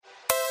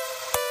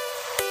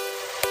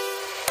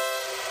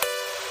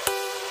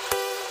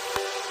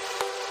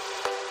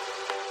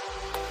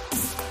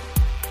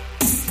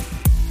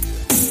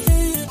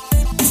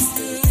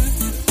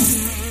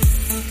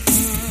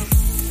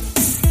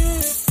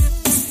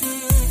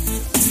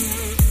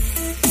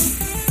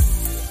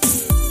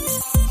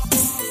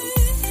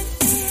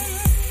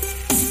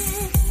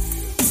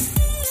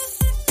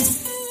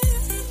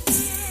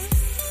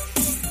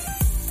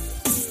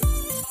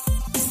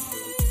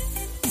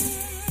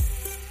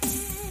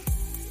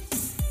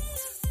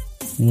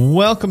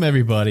Welcome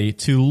everybody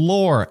to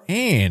Lore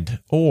and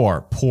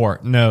or Pour.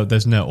 No,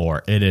 there's no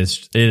or. It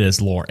is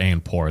Lore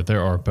and Pour.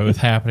 There are both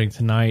happening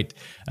tonight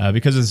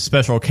because it's a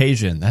special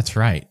occasion. That's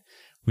right.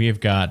 We have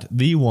got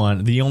the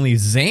one, the only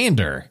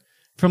Xander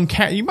from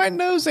you might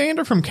know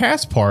Xander from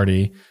Cast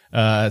Party.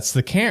 It's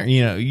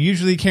the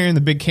usually carrying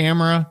the big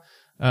camera.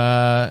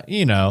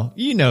 You know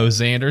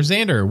Xander.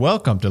 Xander,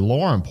 welcome to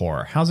Lore and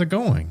Pour. How's it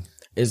going?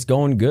 It's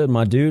going good,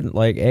 my dude.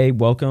 Like, hey,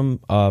 welcome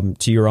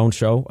to your own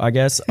show, I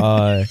guess.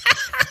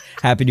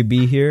 Happy to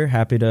be here.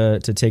 Happy to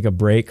take a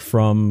break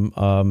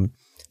from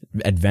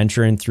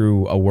adventuring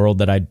through a world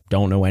that I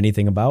don't know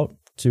anything about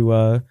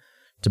to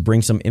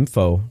bring some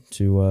info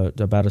to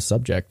about a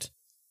subject.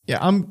 Yeah,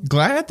 I'm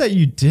glad that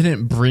you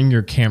didn't bring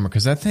your camera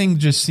because that thing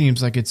just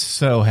seems like it's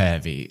so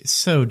heavy,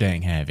 so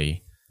dang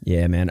heavy.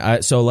 Yeah,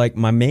 man. So like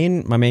my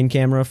main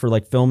camera for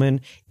like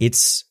filming,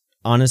 it's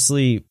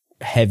honestly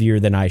heavier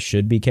than I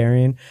should be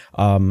carrying.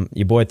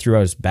 Your boy threw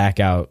his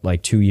back out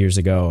like 2 years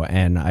ago,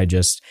 and I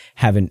just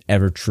haven't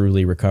ever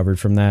truly recovered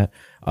from that.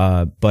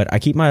 But I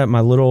keep my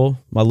little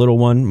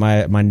one,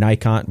 my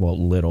Nikon.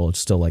 Well, little, it's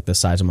still like the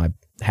size of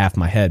half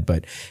my head,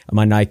 but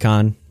my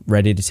Nikon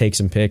ready to take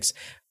some pics.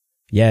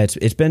 Yeah,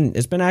 it's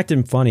been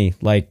acting funny,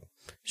 like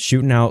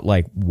shooting out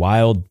like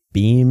wild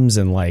beams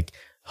and like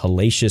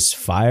hellacious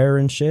fire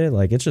and shit.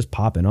 Like it's just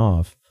popping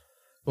off.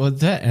 Well,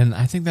 and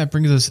I think that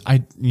brings us.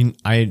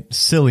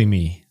 Silly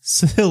me.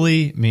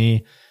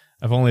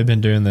 I've only been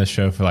doing this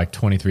show for like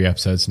 23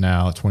 episodes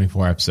now,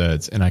 24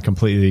 episodes, and I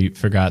completely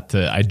forgot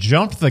I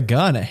jumped the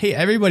gun. Hey,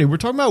 everybody, we're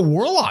talking about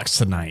warlocks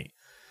tonight.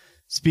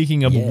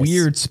 Speaking of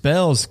weird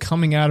spells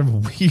coming out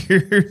of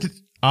weird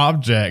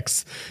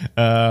objects,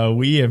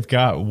 we have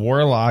got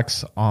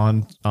warlocks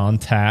on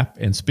tap.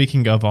 And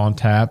speaking of on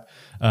tap,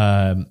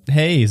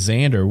 hey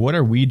Xander, what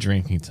are we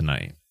drinking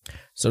tonight?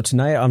 So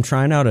tonight I'm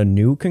trying out a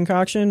new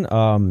concoction.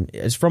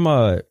 It's from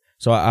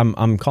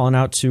I'm calling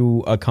out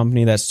to a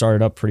company that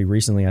started up pretty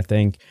recently, I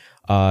think,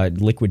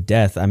 Liquid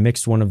Death. I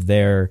mixed one of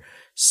their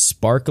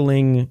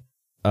sparkling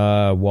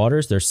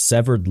waters, their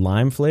severed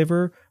lime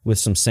flavor, with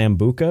some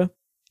Sambuca,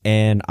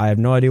 and I have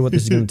no idea what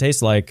this is going to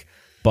taste like,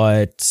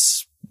 but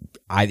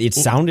it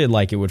sounded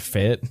like it would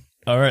fit.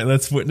 All right,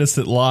 let's witness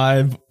it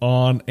live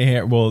on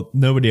air. Well,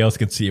 nobody else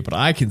can see it, but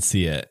I can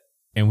see it,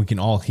 and we can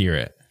all hear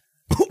it.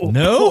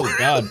 No, oh,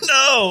 God.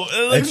 No,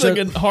 it looks like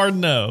a hard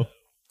no.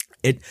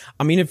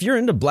 I mean, if you're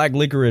into black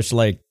licorice,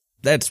 like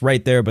that's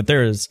right there, but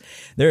there is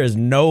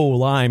no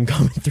lime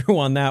coming through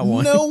on that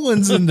one. No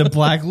one's into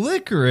black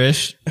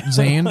licorice,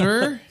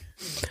 Xander.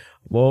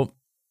 Well,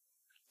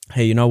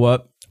 hey, you know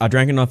what? I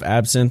drank enough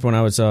absinthe when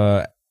I was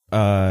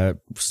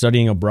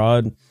studying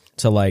abroad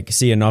to like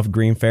see enough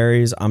green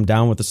fairies. I'm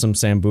down with some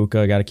Sambuca.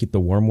 I got to keep the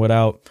wormwood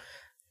out,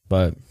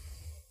 but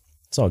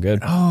it's all good.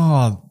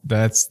 Oh,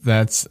 that's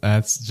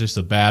just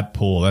a bad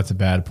pull. That's a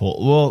bad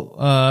pull.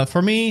 Well,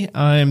 for me,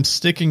 I'm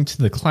sticking to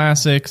the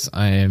classics.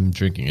 I am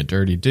drinking a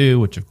Dirty Dew,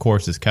 which of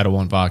course is Ketel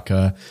One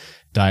vodka,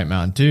 Diet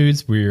Mountain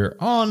Dews. We're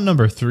on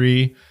number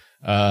 3.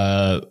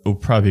 We'll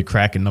probably be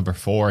cracking number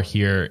 4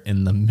 here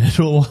in the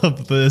middle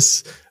of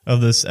this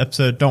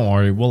episode. Don't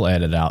worry, we'll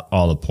edit out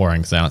all the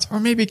pouring sounds, or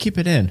maybe keep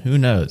it in. Who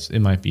knows? It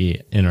might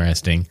be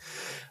interesting.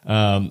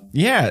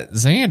 Yeah,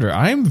 Xander,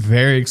 I'm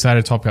very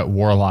excited to talk about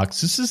warlocks.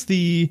 This is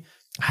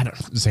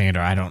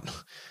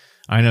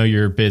I know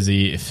you're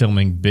busy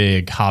filming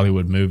big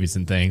Hollywood movies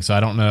and things, so I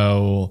don't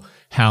know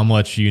how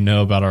much you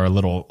know about our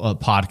little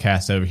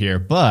podcast over here,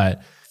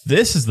 but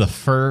this is the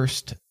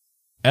first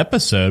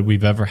episode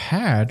we've ever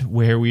had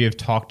where we have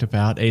talked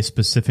about a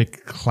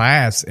specific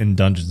class in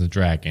Dungeons and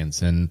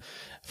Dragons. And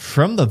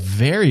from the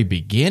very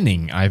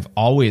beginning, I've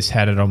always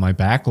had it on my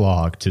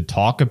backlog to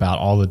talk about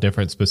all the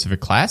different specific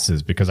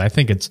classes because I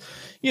think it's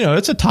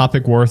a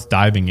topic worth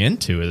diving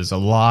into. There's a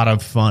lot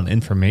of fun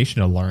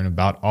information to learn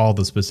about all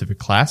the specific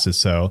classes.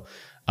 So,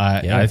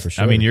 for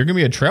sure. I mean, you're going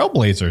to be a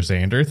trailblazer,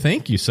 Xander.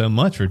 Thank you so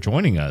much for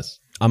joining us.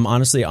 I'm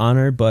honestly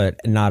honored, but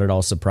not at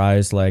all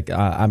surprised. Like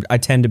I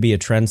tend to be a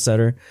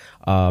trendsetter,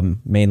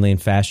 mainly in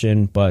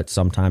fashion, but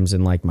sometimes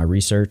in like my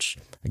research,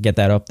 I get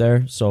that up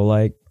there. So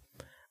like,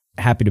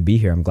 happy to be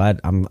here. I'm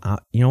glad.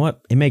 You know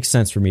what? It makes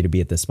sense for me to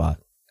be at this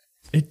spot.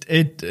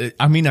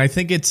 I mean, I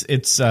think it's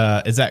is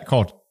that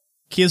called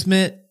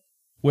Kismet,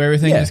 where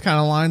everything just kind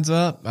of lines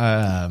up?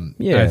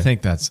 Yeah, I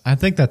think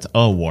that's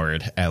a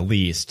word at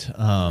least.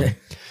 It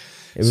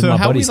was so my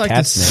buddy's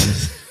cat's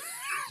name.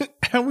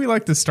 How we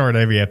like to start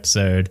every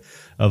episode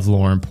of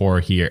Lore and Pour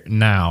here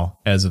now,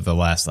 as of the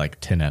last like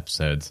 10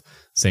 episodes,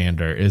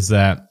 Xander, is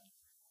that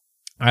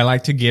I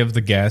like to give the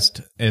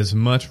guest as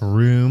much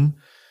room.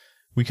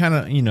 We kind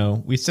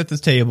of, we set this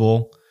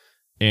table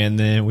and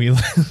then we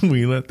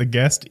let the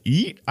guest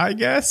eat, I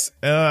guess,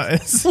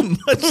 as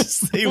much as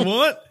they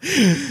want.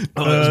 It's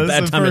a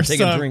bad time to take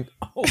a drink.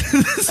 Oh.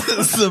 This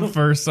is the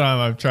first time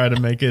I've tried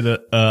to make it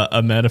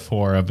a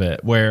metaphor of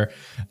it, where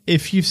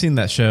if you've seen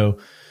that show,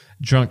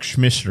 Drunk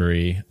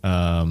Schmistery,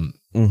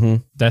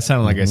 that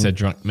sounded like I said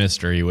drunk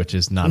mystery, which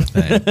is not a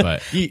thing,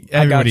 but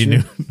everybody knew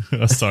what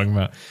I was talking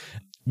about.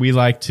 we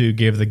like to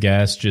give the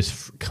guests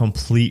just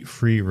complete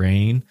free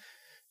reign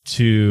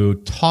to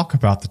talk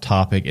about the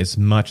topic as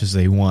much as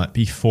they want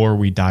before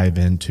we dive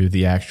into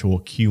the actual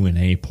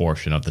Q&A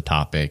portion of the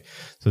topic.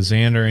 So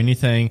Xander,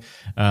 anything,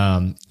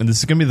 and this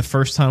is going to be the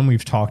first time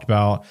we've talked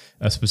about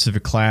a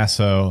specific class.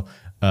 So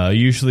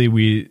usually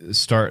we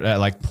start at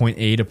like point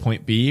A to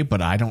point B,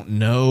 but I don't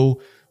know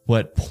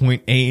what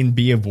point A and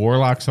B of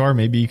warlocks are.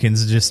 Maybe you can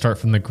just start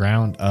from the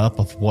ground up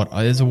of what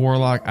is a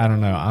warlock. I don't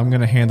know. I'm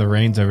going to hand the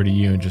reins over to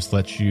you and just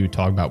let you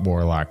talk about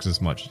warlocks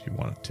as much as you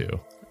want to.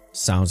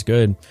 Sounds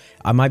good.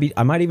 I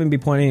might even be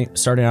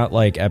starting out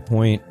like at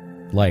point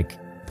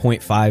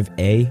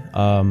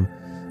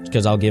 5A,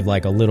 because I'll give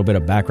like a little bit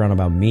of background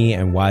about me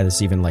and why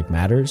this even like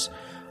matters.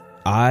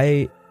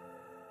 I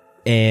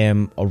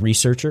am a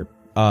researcher.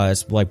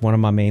 It's like one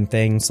of my main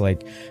things.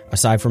 Like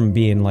aside from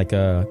being like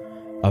a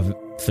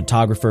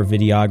photographer,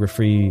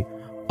 videography,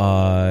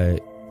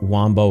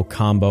 wombo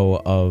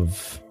combo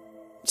of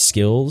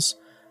skills,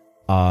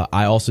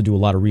 I also do a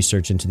lot of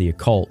research into the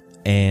occult.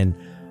 And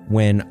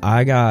when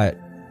I got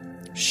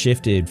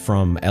shifted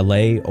from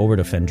LA over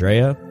to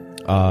Fendrea,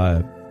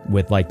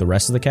 with like the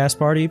rest of the cast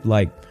party,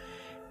 like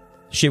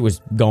shit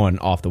was going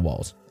off the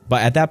walls.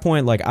 But at that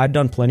point, like I'd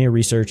done plenty of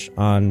research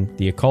on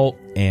the occult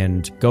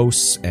and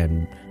ghosts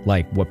and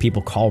like what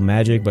people call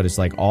magic, but it's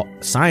like all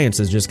science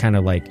has just kind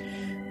of like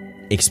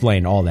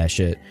explained all that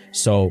shit.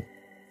 So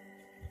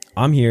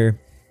I'm here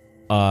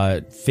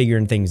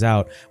figuring things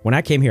out. When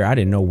I came here, I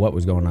didn't know what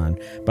was going on,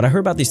 but I heard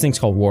about these things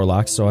called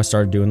warlocks, so I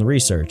started doing the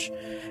research.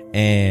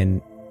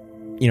 And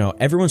you know,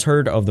 everyone's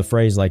heard of the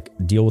phrase like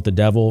deal with the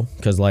devil,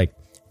 because like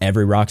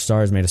every rock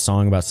star has made a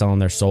song about selling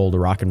their soul to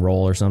rock and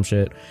roll or some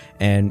shit,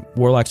 and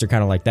warlocks are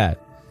kind of like that.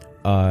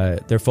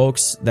 They're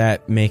folks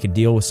that make a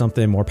deal with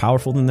something more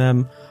powerful than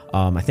them.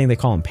 I think they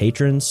call them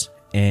patrons,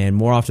 and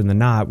more often than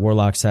not,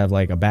 warlocks have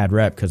like a bad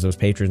rep because those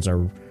patrons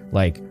are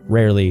like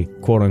rarely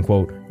quote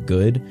unquote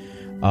good.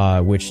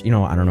 Which, you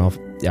know, I don't know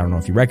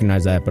if you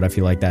recognize that, but I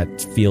feel like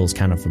that feels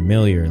kind of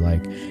familiar.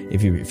 Like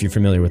if you're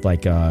familiar with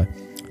like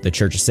the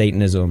Church of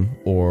Satanism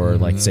or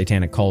like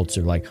satanic cults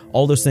or like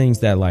all those things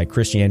that like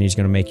Christianity is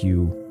going to make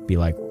you be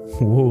like,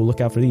 whoa,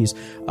 look out for these.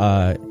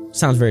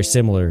 Sounds very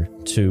similar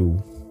to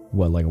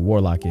what like a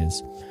warlock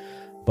is.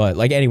 But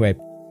like anyway,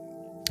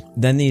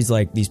 then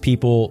these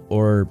people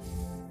or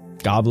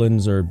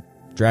goblins or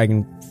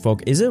dragon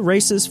folk, is it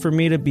racist for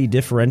me to be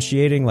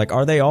differentiating? Like,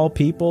 are they all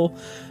people?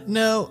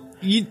 No.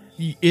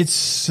 It's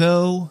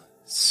so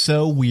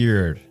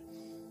weird.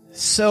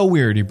 So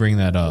weird you bring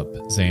that up,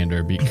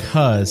 Xander,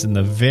 because in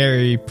the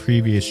very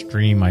previous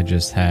stream I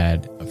just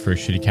had for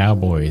Shitty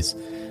Cowboys,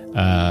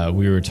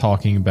 we were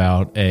talking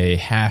about a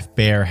half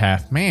bear,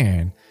 half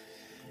man,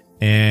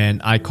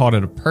 and I called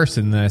it a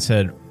person. And I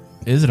said,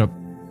 "Is it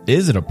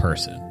a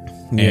person?"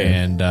 Yeah.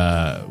 And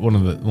one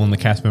of the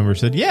cast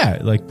members said, "Yeah,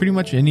 like pretty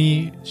much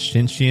any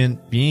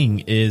sentient being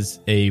is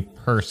a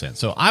person."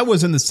 So I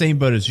was in the same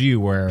boat as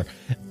you, where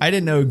I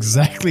didn't know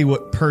exactly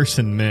what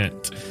person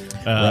meant.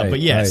 But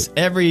yes,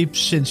 every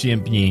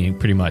sentient being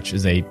pretty much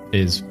is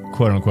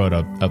quote unquote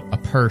a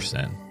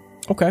person.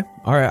 Okay,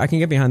 all right, I can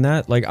get behind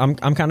that. Like I'm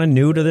kind of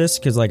new to this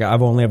because like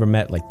I've only ever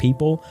met like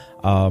people,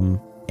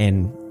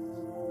 and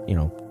you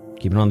know,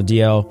 keeping on the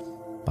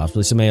DL,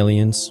 possibly some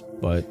aliens.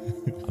 But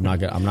I'm not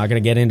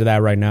gonna get into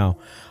that right now.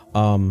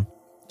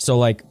 So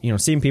like, you know,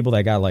 seeing people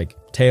that got like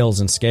tails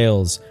and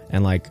scales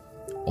and like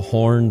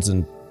horns,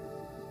 and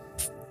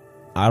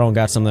I don't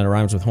got something that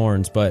rhymes with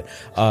horns, but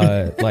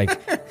like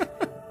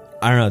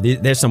I don't know.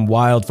 There's some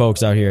wild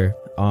folks out here,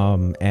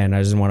 and I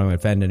just didn't want to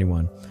offend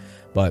anyone.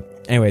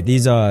 But anyway,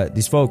 these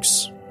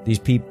folks, these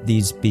people,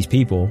 these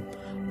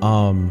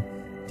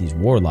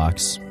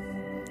warlocks,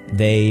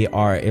 they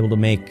are able to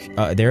make,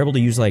 they're able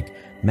to use like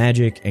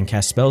magic and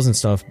cast spells and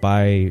stuff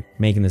by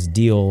making this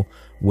deal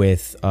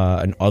with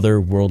an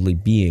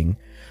otherworldly being,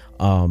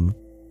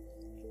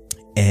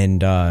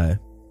 and I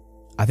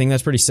think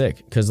that's pretty sick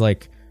because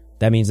like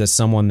that means that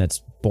someone that's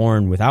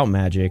born without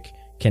magic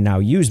can now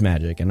use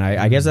magic. And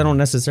I guess I don't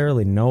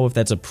necessarily know if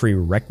that's a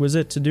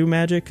prerequisite to do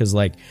magic, because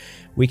like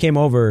we came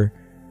over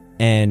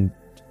and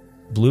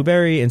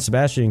Blueberry and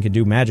Sebastian could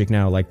do magic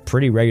now like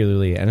pretty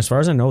regularly, and as far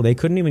as I know they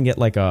couldn't even get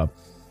like a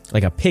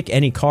pick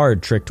any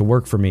card trick to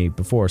work for me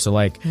before. So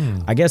like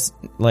I guess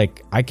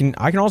like I can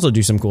also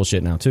do some cool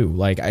shit now too.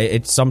 Like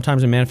it's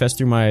sometimes it manifests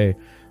through my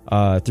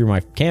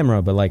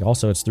camera, but like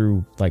also it's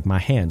through like my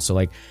hands. So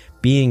like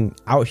being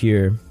out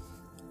here,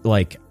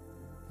 like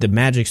the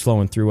magic's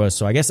flowing through us.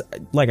 So I guess,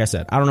 like I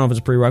said, I don't know if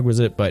it's a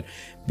prerequisite, but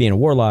being a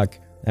warlock,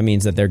 that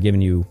means that they're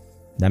giving you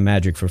that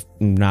magic for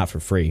not for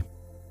free.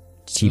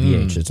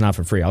 TBH, it's not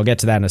for free. I'll get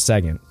to that in a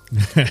second.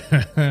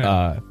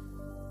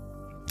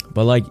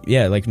 But like,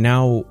 yeah, like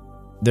now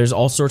there's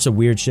all sorts of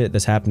weird shit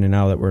that's happening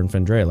now that we're in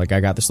Fendrea. Like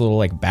I got this little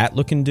like bat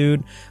looking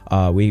dude.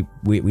 We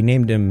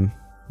named him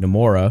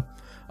Nomura.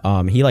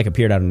 He like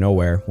appeared out of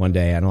nowhere one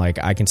day, and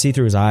like I can see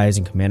through his eyes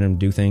and command him to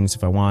do things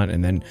if I want.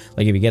 And then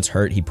like if he gets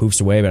hurt, he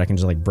poofs away, but I can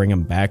just like bring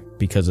him back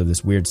because of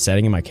this weird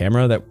setting in my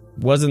camera that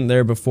wasn't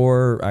there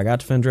before I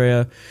got to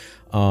Fendrea.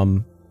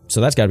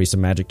 So that's got to be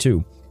some magic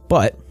too.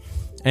 But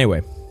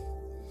anyway,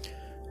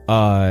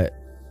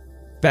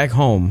 back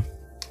home,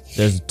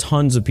 there's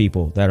tons of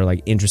people that are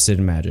like interested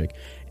in magic,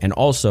 and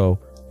also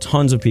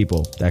tons of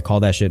people that call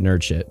that shit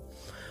nerd shit.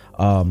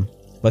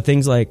 But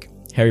things like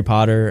Harry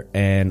Potter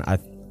and I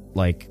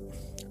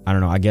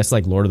don't know, I guess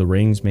like Lord of the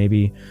Rings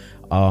maybe.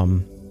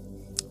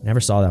 Never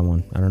saw that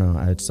one. I don't know.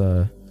 It's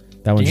that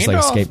one Gandalf, just like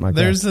escaped my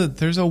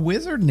there's a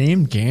wizard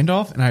named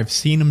Gandalf, and I've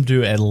seen him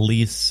do at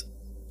least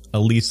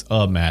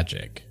a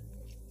magic.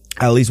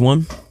 At least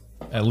one?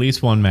 At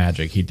least one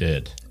magic he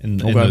did in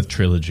the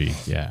trilogy.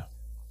 Yeah.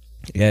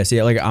 Yeah,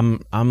 see, like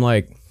I'm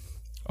like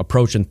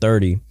approaching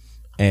 30,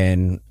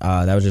 and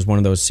that was just one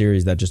of those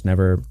series that just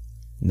never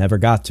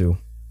got to.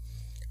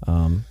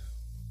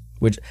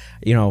 Which,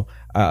 you know,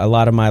 a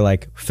lot of my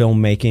like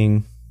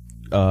filmmaking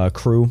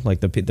crew, like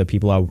the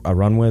people I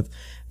run with,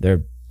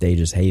 they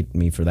just hate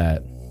me for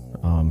that.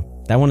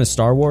 That one is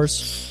Star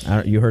Wars.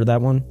 You heard of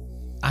that one?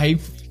 I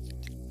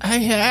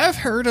have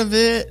heard of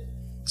it.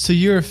 So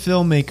you're a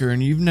filmmaker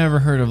and you've never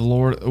heard of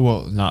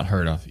not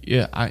heard of.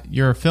 Yeah,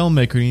 you're a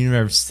filmmaker and you've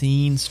never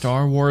seen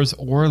Star Wars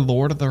or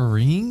Lord of the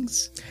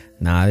Rings?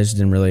 Nah, this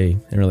didn't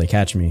really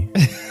catch me.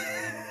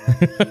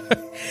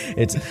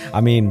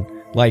 I mean,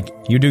 like,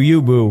 you do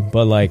you, boo,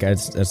 but like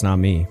it's not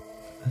me.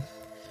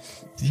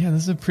 Yeah,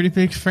 those are pretty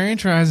big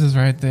franchises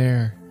right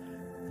there.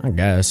 I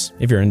guess,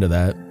 if you're into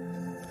that.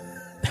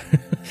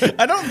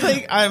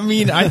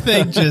 I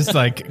think just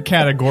like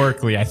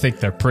categorically, I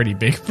think they're pretty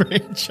big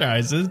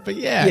franchises, but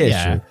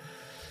yeah.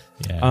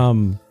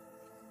 Sure.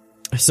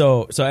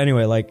 So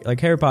anyway, like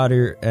Harry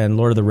Potter and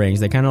Lord of the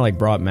Rings, they kind of like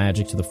brought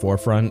magic to the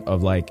forefront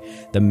of like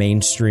the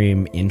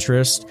mainstream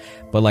interest,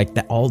 but like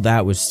all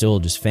that was still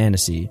just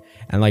fantasy.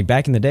 And like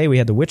back in the day, we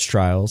had the witch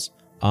trials,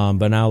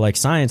 but now like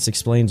science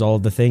explains all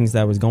of the things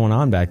that was going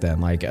on back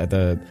then, like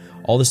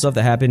all the stuff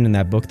that happened in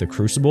that book, The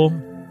Crucible.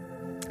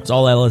 It's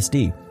all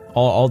LSD.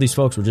 All these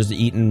folks were just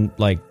eating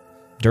like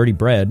dirty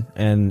bread,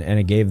 and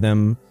it gave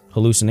them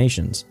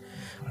hallucinations.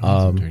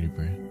 Some dirty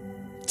bread.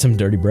 Some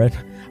dirty bread.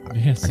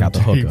 Yeah, I got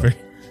the hookup.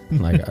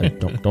 Like,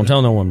 don't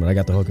tell no one, but I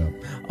got the hookup.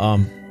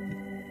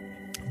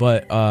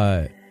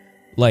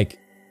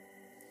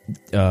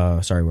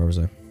 Sorry, where was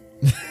I?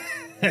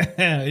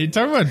 You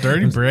talking about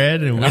dirty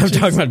bread and witches? I'm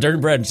talking about dirty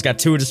bread. Just got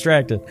too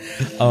distracted.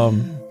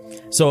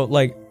 So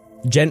like.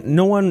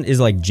 No one is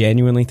like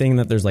genuinely thinking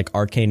that there's like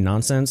arcane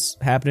nonsense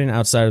happening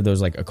outside of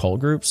those like occult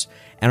groups,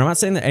 and I'm not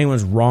saying that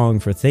anyone's wrong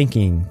for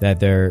thinking that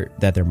there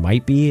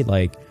might be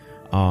like,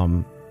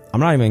 I'm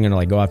not even gonna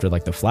like go after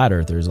like the flat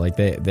earthers. Like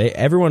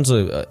everyone's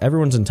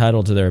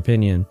entitled to their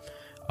opinion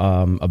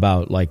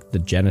about like the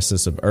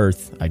genesis of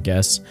Earth, I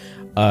guess,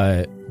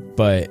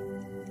 but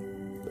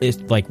it's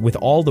like with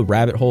all the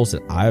rabbit holes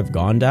that I've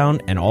gone down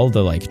and all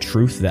the like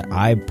truth that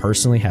I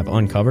personally have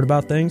uncovered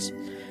about things,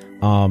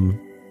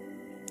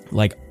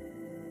 like,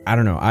 I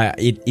don't know.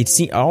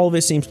 All of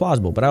it seems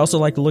plausible, but I also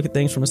like to look at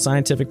things from a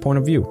scientific point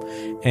of view,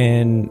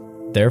 and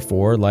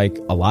therefore, like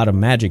a lot of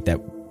magic that,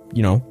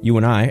 you know, you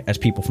and I, as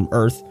people from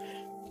Earth,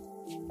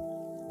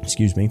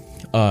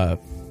 a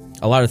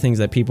lot of things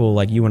that people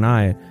like you and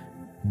I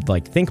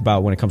like think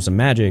about when it comes to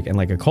magic and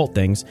like occult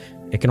things,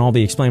 it can all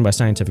be explained by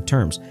scientific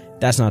terms.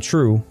 That's not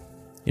true,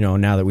 you know.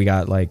 Now that we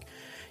got like,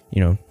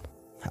 you know,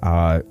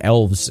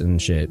 elves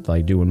and shit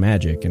like doing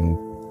magic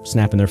and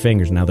snapping their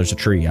fingers, and now there's a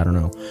tree. I don't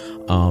know.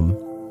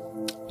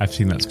 I've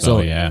seen that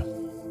spell. Yeah.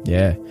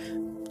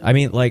 I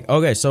mean, like,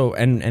 okay, so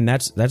and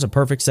that's a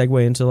perfect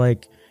segue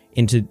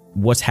into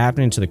what's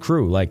happening to the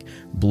crew. Like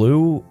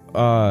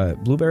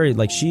Blueberry,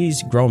 like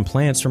she's growing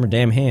plants from her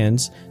damn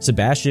hands.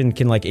 Sebastian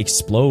can like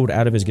explode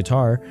out of his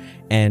guitar,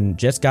 and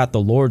just got the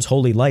Lord's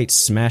holy light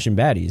smashing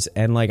baddies.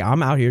 And like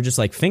I'm out here just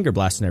like finger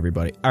blasting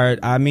everybody. All right,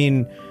 I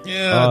mean,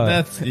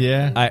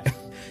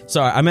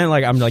 Sorry, I meant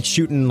like I'm like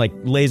shooting like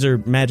laser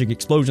magic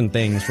explosion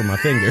things from my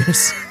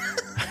fingers.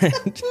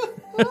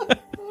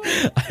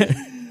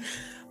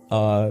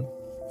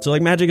 So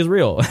like magic is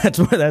real.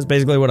 That's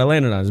basically what I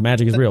landed on. Is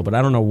magic is real, but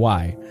I don't know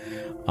why.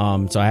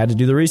 So I had to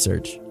do the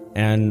research,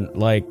 and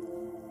like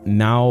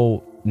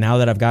now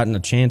that I've gotten a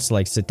chance to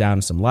like sit down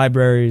in some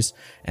libraries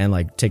and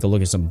like take a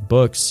look at some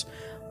books,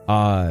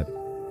 I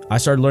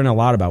started learning a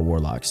lot about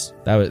warlocks.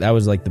 That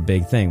was like the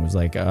big thing. Was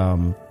like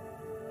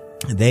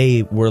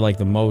they were like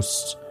the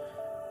most.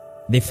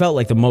 They felt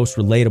like the most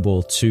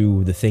relatable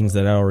to the things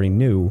that I already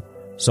knew,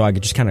 so I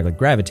could just kind of like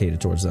gravitated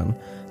towards them.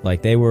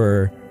 Like they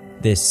were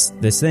this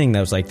thing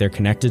that was like they're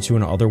connected to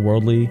an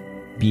otherworldly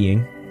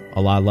being,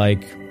 a lot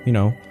like, you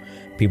know,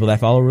 people that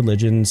follow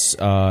religions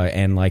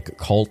and like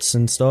cults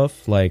and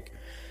stuff. Like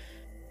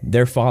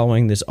they're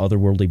following this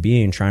otherworldly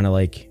being, trying to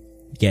like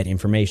get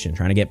information,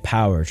 trying to get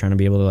power, trying to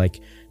be able to like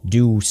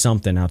do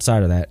something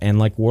outside of that. And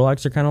like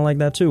warlocks are kind of like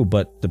that too,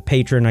 but the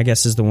patron, I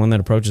guess, is the one that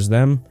approaches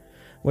them.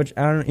 Which,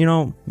 I don't, you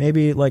know,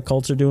 maybe like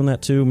cults are doing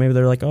that too. Maybe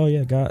they're like, oh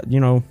yeah, God, you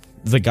know,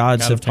 the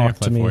gods have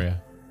talked to me. For you.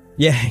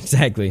 Yeah,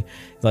 exactly.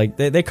 Like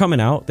they're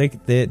coming out.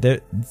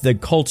 The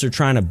cults are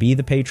trying to be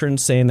the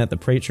patrons, saying that the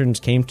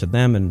patrons came to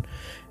them, and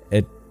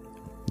it,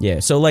 yeah.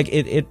 So like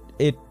it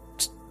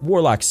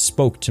warlocks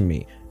spoke to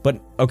me,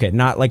 but okay,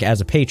 not like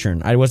as a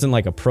patron. I wasn't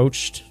like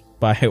approached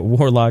by a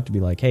warlock to be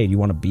like, hey, do you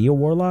want to be a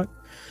warlock?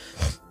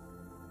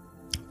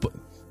 But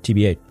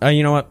TBH.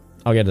 You know what?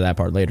 I'll get to that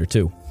part later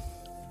too.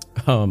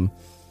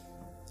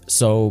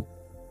 So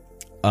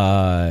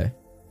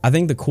I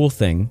think the cool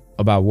thing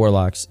about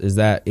warlocks is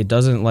that it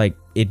doesn't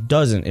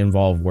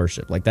involve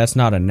worship. Like, that's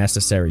not a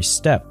necessary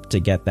step to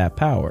get that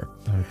power.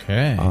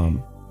 Okay.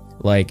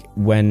 Like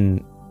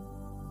when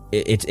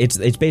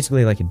it's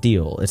basically like a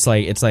deal. It's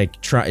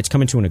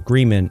coming to an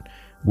agreement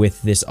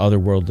with this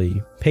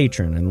otherworldly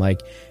patron, and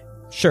like,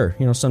 sure,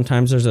 you know,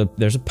 sometimes there's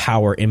a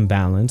power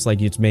imbalance.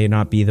 Like, it may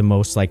not be the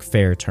most like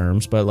fair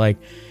terms, but like,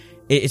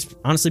 it's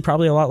honestly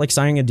probably a lot like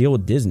signing a deal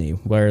with Disney,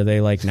 where they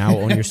like now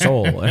own your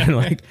soul, and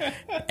like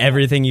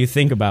everything you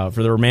think about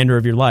for the remainder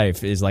of your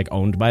life is like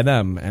owned by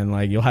them, and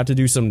like you'll have to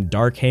do some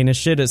dark, heinous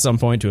shit at some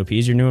point to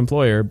appease your new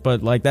employer,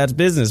 but like that's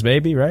business,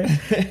 baby, right?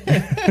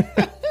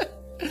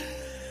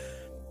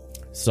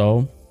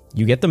 So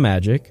you get the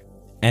magic,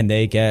 and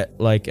they get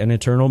like an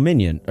eternal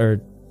minion,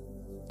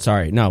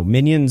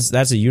 minions.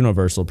 That's a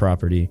universal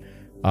property.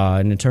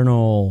 An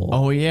eternal.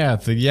 Oh yeah,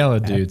 the yellow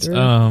dudes.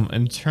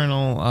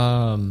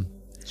 Eternal.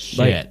 Shit.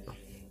 Like,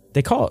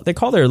 they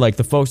call their like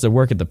the folks that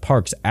work at the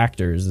parks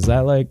actors. Is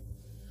that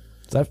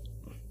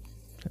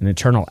an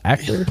eternal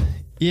actor?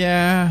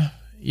 Yeah.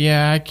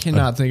 I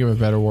cannot think of a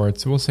better word,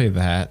 so we'll say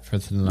that for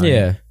tonight.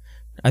 Yeah,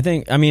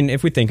 I mean,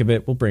 if we think of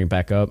it, we'll bring it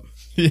back up.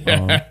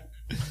 Yeah.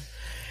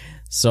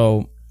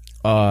 So,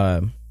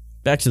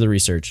 back to the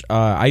research.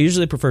 I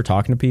usually prefer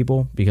talking to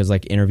people because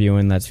like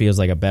interviewing, that feels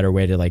like a better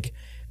way to like.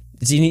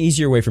 It's an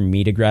easier way for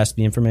me to grasp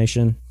the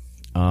information.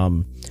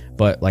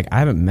 But like, I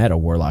haven't met a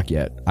warlock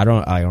yet. I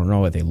don't know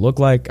what they look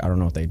like. I don't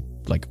know what they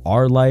like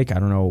are like. I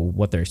don't know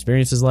what their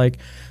experience is like.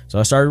 So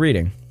I started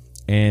reading,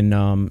 and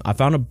I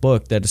found a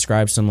book that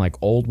describes some like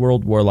old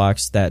world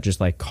warlocks that just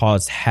like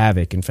caused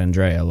havoc in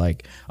Fandrea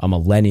like a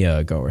millennia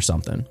ago or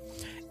something.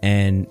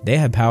 And they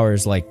had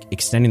powers like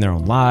extending their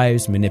own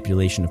lives,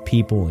 manipulation of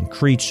people and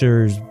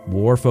creatures,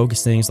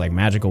 war-focused things like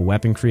magical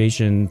weapon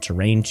creation,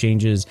 terrain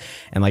changes,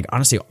 and like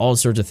honestly all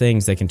sorts of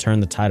things that can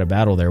turn the tide of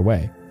battle their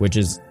way, which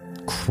is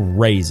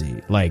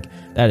crazy. Like,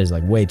 that is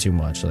like way too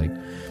much. Like,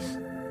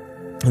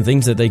 the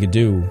things that they could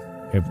do,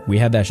 if we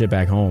had that shit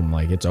back home,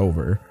 like, it's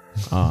over.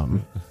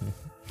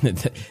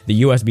 The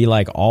US be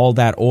like, all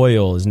that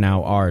oil is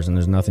now ours, and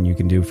there's nothing you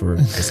can do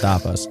to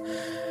stop us.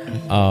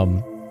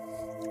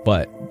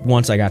 But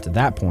once I got to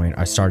that point,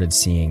 I started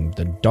seeing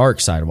the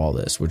dark side of all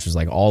this, which was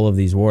like all of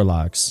these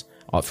warlocks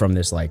from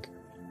this like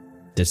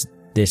this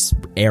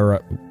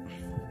era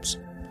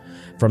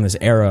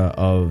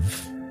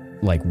of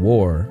like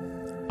war,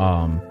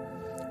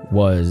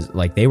 was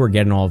like they were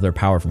getting all of their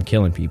power from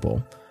killing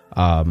people.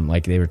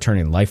 Like they were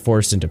turning life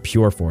force into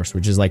pure force,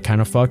 which is like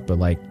kind of fucked. But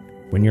like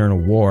when you're in a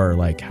war,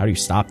 like how do you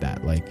stop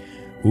that? Like,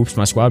 oops,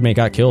 my squad mate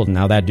got killed, and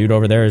now that dude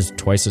over there is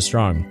twice as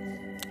strong.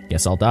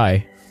 Guess I'll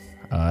die.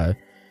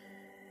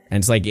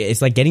 And it's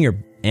like getting your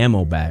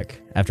ammo back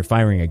after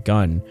firing a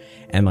gun,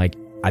 and like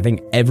I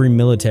think every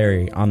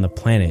military on the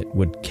planet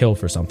would kill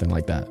for something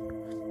like that.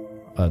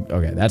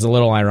 Okay, that's a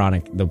little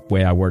ironic the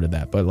way I worded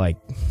that, but like,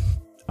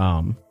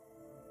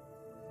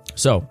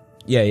 so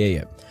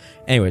yeah.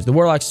 Anyways, the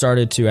warlocks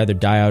started to either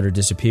die out or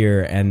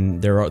disappear, and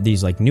there are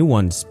these like new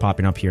ones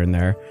popping up here and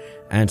there,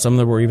 and some of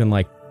them were even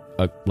like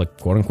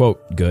quote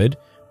unquote good.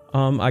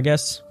 I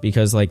guess,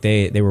 because like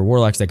they were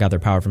warlocks that got their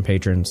power from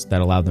patrons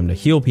that allowed them to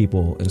heal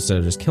people instead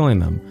of just killing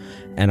them.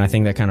 And I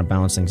think that kind of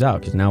balanced things out,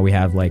 because now we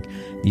have like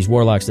these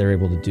warlocks that are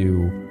able to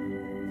do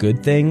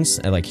good things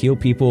and like heal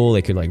people.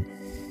 They could like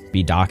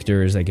be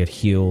doctors, they could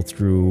heal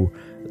through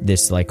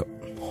this like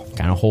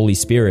kind of holy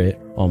spirit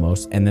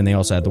almost. And then they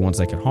also had the ones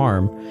that could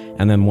harm,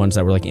 and then ones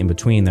that were like in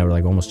between that were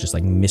like almost just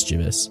like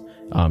mischievous,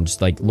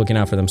 just like looking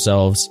out for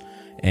themselves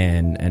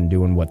and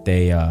doing what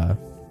they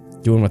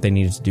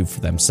needed to do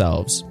for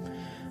themselves.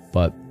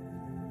 But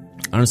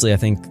honestly, I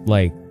think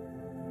like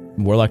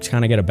warlocks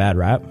kind of get a bad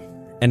rap,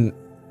 and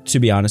to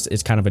be honest,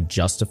 it's kind of a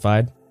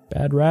justified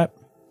bad rap.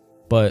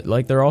 But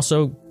like they're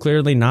also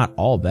clearly not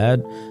all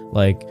bad.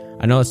 Like,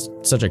 I know it's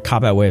such a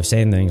cop-out way of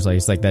saying things. Like,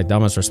 it's like that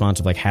dumbest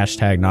response of like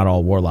hashtag not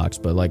all warlocks.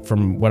 But like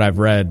from what I've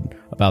read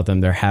about them,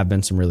 there have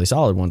been some really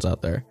solid ones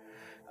out there.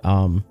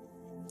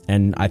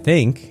 And I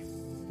think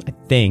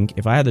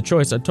if I had the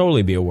choice, I'd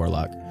totally be a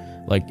warlock.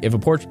 Like, if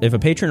a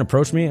patron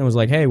approached me and was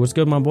like, hey, what's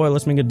good, my boy,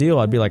 let's make a deal,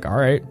 I'd be like, all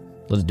right,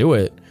 let's do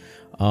it.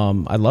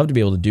 I'd love to be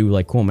able to do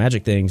like cool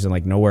magic things and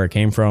like know where it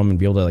came from and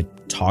be able to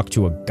like talk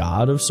to a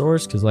god of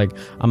sorts, because like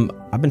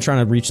I've been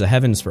trying to reach the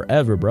heavens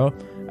forever, bro.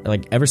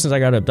 Like, ever since I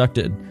got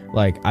abducted,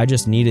 like I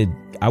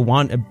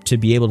want to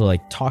be able to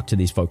like talk to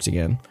these folks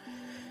again.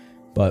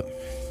 But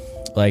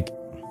like,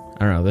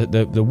 I don't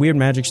know, the weird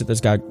magic shit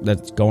that's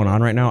going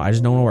on right now, I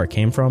just don't know where it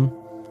came from.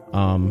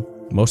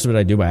 Most of it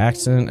I do by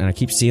accident, and I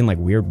keep seeing like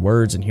weird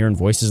words and hearing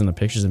voices in the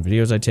pictures and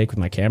videos I take with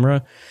my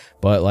camera,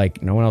 but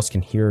like no one else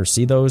can hear or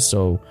see those.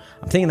 So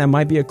I'm thinking that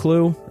might be a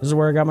clue. This is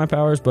where I got my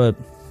powers. But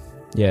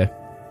yeah,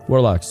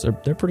 warlocks,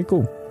 they're pretty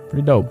cool.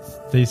 Pretty dope.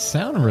 They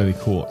sound really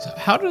cool. So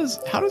how does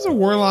a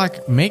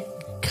warlock make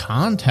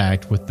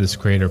contact with this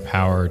greater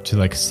power to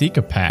like seek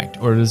a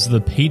pact, or does the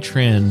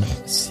patron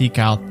seek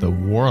out the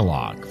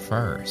warlock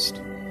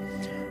first?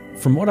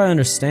 From what I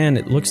understand,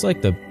 it looks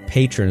like the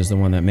patron is the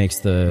one that makes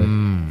the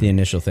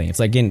initial thing. It's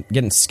like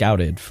getting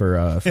scouted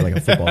for like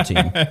a football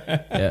team.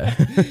 Yeah,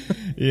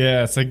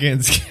 yeah, it's like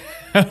getting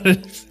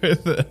scouted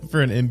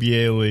for an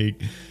NBA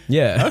league.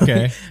 Yeah,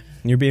 okay.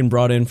 You're being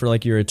brought in for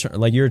like your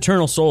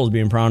eternal soul is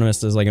being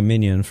promised as like a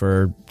minion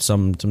for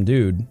some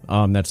dude.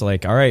 That's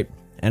like, all right,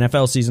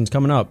 NFL season's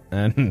coming up,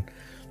 and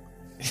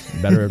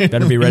better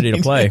be ready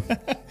to play.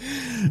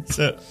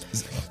 So,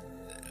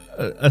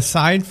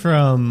 aside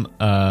from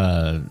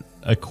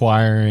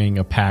acquiring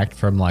a pact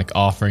from like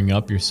offering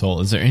up your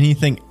soul, is there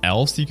anything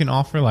else you can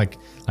offer, like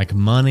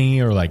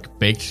money or like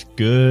baked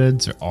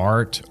goods or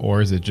art, or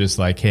is it just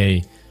like,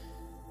 hey,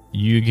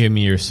 you give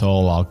me your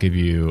soul, I'll give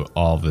you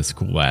all this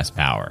cool ass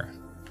power?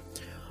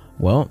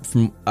 Well,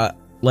 from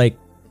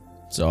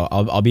so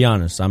I'll be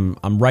honest, I'm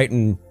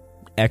writing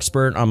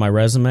expert on my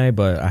resume,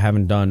 but I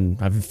haven't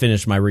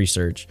finished my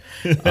research.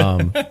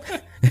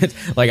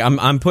 Like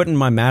I'm putting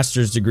my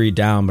master's degree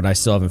down, but I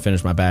still haven't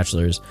finished my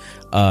bachelor's.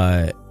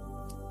 I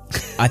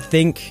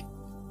think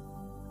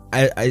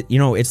I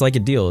it's like a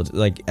deal.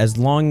 Like as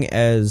long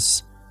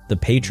as the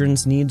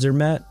patron's needs are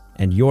met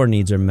and your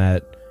needs are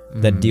met,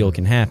 that deal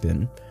can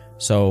happen.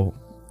 So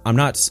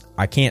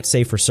I can't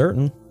say for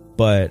certain,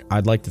 but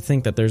I'd like to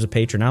think that there's a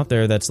patron out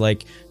there that's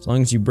like, as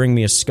long as you bring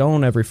me a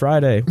scone every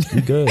Friday,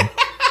 you good.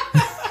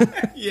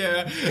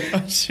 Yeah,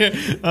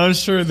 I'm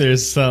sure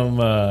there's some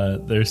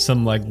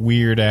like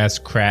weird ass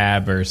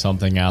crab or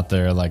something out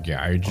there like,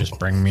 yeah, you just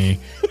bring me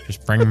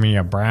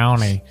a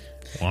brownie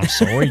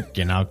once a week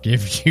and I'll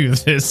give you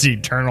this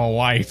eternal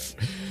life.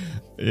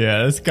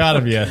 Yeah, it's got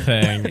to be a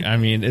thing. I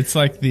mean, it's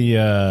like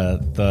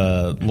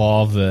the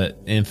law of the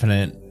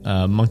infinite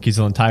monkeys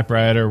on a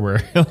typewriter,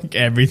 where like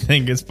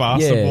everything is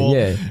possible.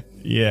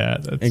 Yeah,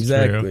 that's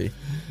exactly true.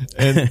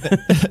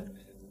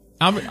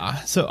 And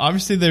so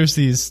obviously there's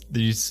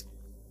these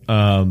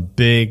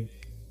big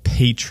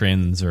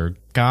patrons or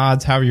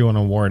gods, however you want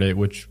to word it,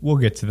 which we'll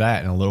get to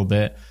that in a little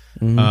bit.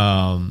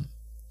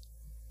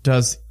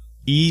 Does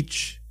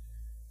each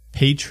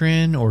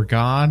patron or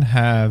god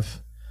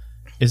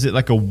is it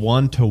like a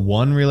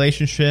one-to-one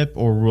relationship,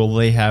 or will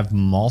they have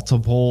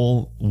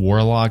multiple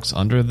warlocks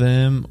under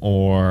them,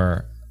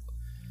 or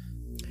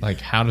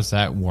like how does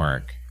that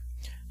work?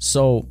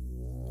 So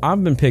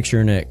I've been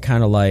picturing it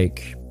kind of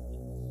like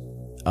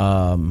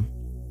I've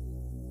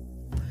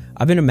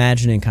been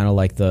imagining kind of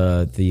like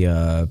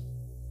the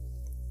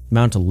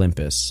Mount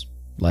Olympus,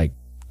 like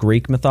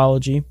Greek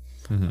mythology.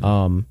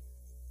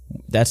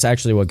 That's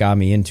actually what got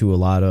me into a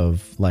lot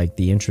of like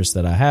the interest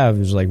that I have,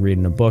 is like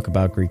reading a book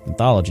about Greek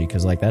mythology,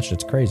 because like that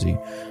shit's crazy.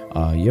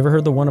 You ever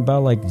heard the one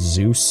about like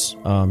Zeus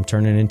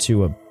turning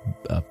into a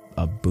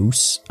bull?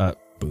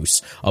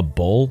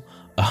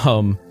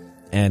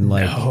 And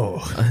like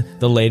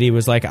the lady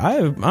was like,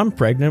 I'm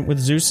pregnant with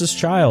Zeus's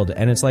child,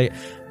 and it's like,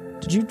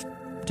 did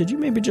you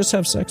maybe just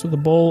have sex with a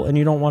bull and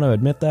you don't want to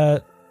admit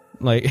that?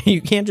 Like,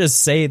 you can't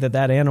just say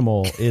that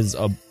animal is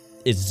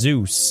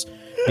Zeus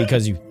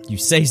because you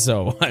say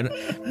so.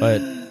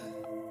 But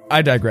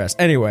I digress.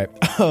 Anyway,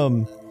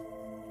 so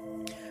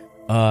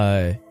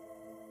I've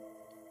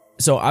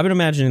been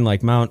imagining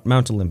like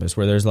Mount Olympus,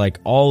 where there's like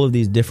all of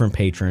these different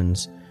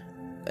patrons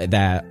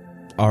that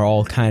are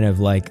all kind of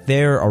like,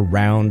 they're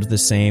around the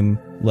same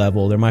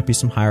level. There might be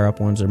some higher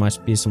up ones, there might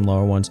be some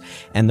lower ones,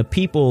 and the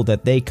people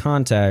that they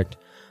contact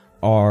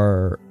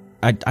are,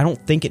 I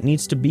don't think it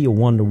needs to be a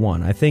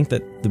one-to-one. I think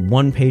that the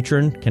one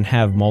patron can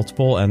have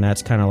multiple, and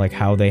that's kind of like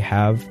how they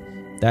have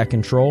that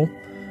control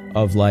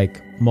of like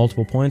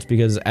multiple points,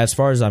 because as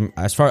this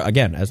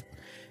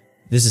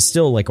is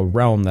still like a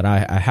realm that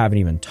I haven't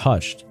even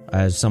touched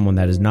as someone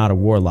that is not a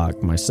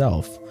warlock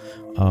myself.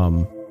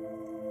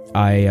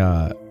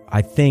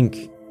 I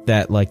think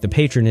that like the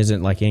patron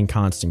isn't like in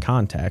constant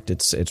contact.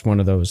 It's one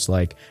of those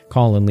like,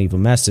 call and leave a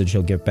message,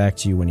 he'll get back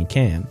to you when he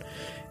can.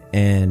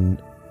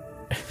 And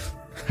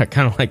I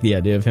kind of like the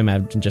idea of him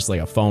having just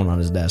like a phone on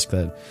his desk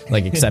that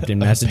like accepting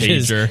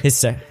messages.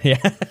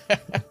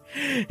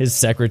 His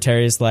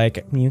secretary is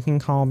like, you can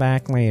call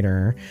back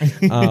later.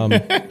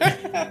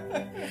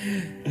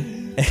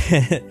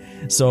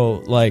 So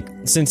like,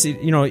 since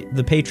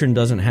the patron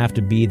doesn't have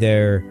to be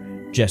there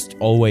just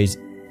always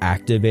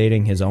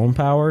activating his own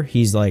power,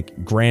 he's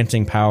like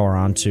granting power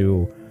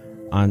onto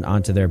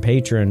their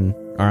patron,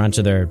 or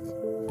onto their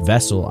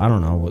vessel. I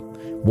don't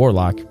know,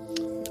 warlock.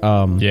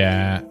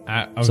 Yeah,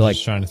 I was so just like,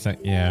 trying to think.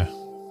 Yeah,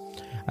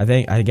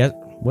 I guess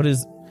what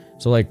is,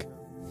 so like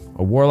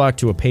a warlock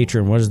to a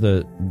patron,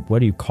 what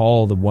do you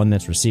call the one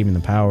that's receiving the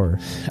power?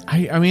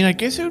 I mean, I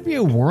guess it would be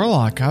a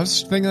warlock. I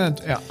was thinking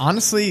that,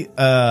 honestly,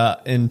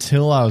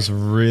 until I was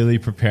really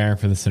preparing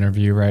for this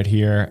interview right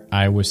here,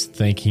 I was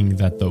thinking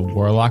that the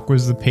warlock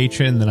was the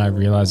patron. Then I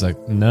realized,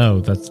 like,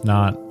 no, that's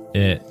not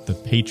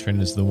the patron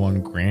is the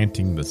one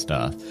granting the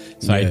stuff.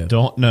 So I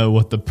don't know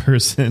what the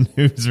person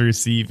who's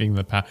receiving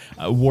the power,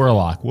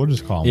 warlock. We'll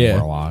just call them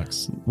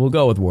warlocks. We'll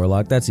go with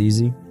warlock. That's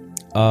easy.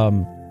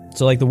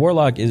 So like the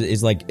warlock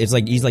is like, it's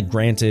like he's like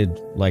granted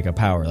like a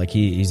power. Like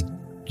he's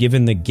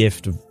given the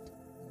gift of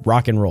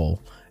rock and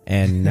roll,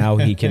 and now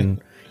he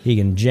can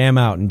jam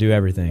out and do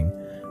everything,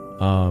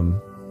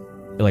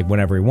 like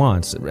whenever he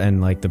wants.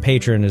 And like the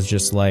patron is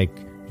just like,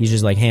 he's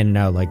just like handing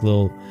out like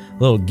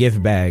little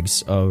gift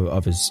bags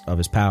of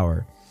his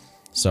power.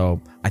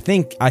 So I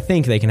think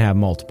they can have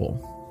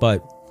multiple,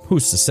 but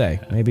who's to say?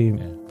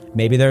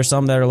 Maybe there's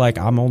some that are like,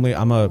 I'm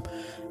a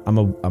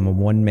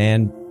one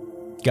man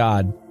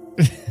god.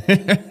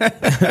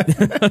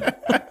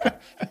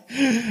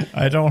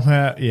 I don't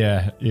have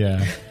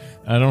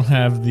I don't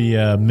have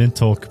the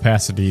mental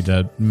capacity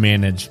to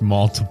manage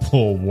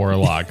multiple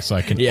warlocks, so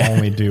I can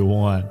only do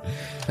one.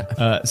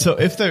 So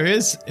if there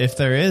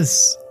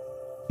is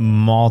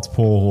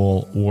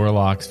multiple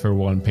warlocks for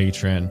one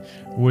patron,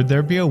 would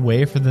there be a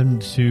way for them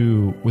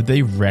would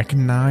they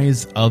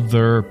recognize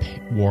other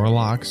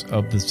warlocks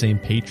of the same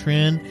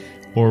patron,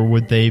 or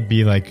would they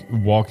be like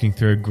walking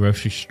through a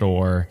grocery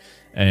store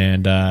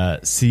and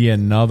see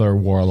another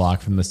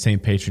warlock from the same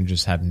patron,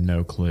 just have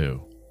no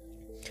clue?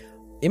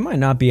 It might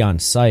not be on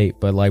sight,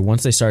 but like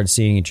once they started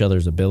seeing each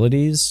other's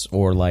abilities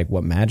or like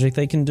what magic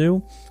they can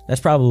do, that's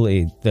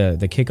probably the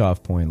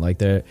kickoff point. Like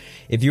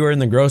if you were in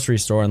the grocery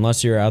store,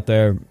 unless you're out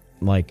there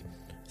like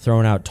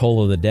throwing out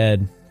Toll of the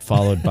Dead,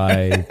 followed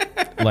by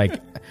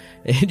like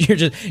you're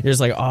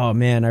just like, oh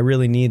man, I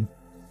really need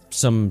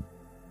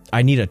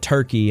I need a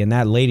turkey, and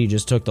that lady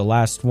just took the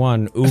last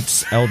one.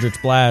 Oops,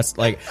 Eldritch Blast.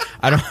 Like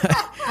I don't.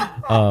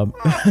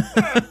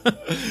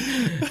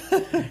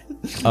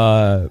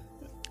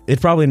 It's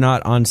probably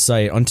not on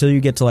site until you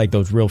get to like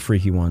those real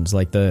freaky ones,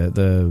 like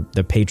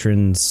the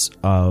patrons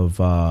of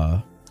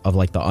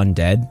like the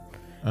undead,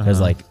 because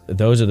like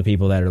those are the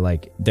people that are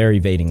like, they're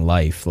evading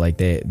life, like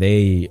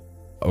they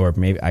or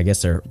maybe I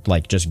guess they're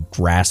like just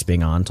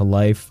grasping onto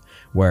life,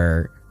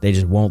 where they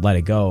just won't let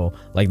it go.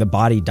 Like the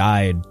body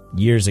died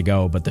years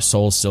ago, but the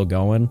soul's still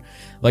going.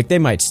 Like they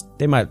might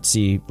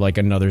see like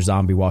another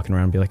zombie walking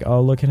around and be like,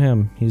 oh, look at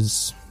him,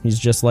 he's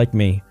just like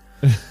me.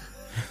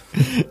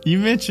 You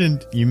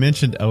mentioned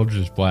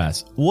Eldritch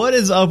Blast. What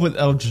is up with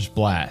Eldritch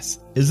Blast?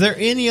 Is there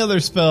any other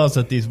spells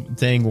that these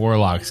dang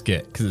warlocks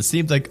get? Because it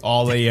seems like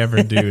all they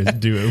ever do is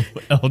do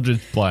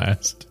Eldritch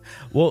Blast.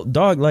 Well,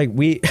 dog, like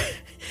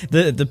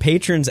the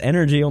patron's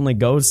energy only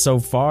goes so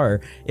far.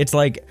 It's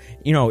like,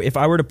 you know, if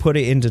I were to put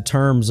it into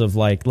terms of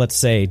like, let's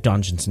say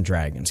Dungeons and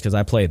Dragons, because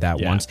I played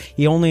that once.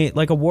 He only,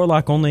 like a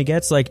warlock only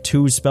gets like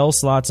 2 spell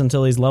slots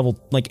until he's level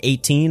like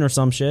 18 or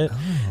some shit.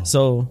 Oh.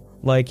 So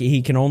like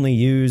he can only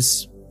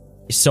use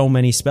so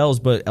many spells,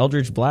 but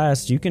Eldritch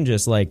Blast, you can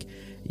just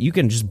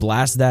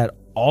blast that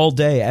all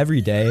day,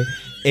 every day.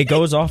 It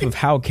goes off of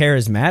how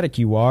charismatic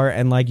you are,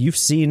 and like you've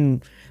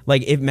seen,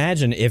 like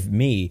imagine if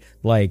me,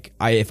 like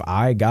if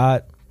I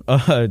got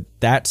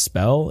that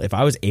spell, if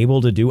I was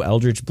able to do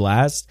Eldritch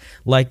Blast,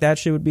 like that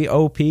shit would be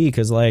OP,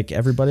 because like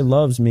everybody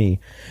loves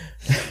me.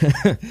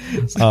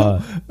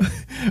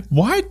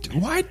 Why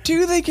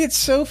do they get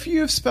so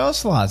few spell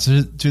slots?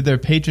 Do their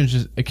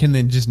patrons can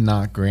they just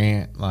not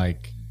grant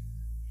like?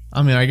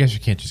 I mean, I guess you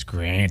can't just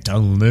grant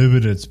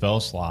unlimited spell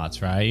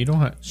slots, right? You don't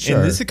have,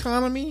 in this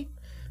economy?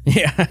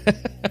 Yeah.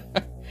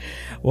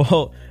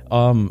 Well,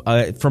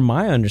 from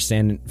my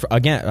understanding,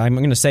 again, I'm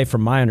going to say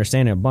from my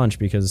understanding a bunch,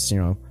 because, you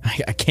know,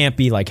 I can't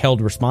be like held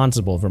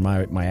responsible for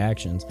my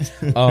actions.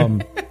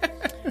 None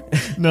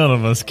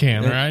of us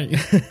can, right?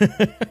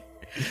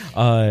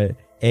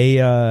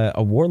 A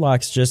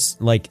warlock's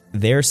just like,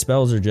 their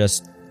spells are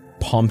just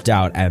pumped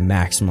out at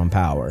maximum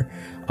power.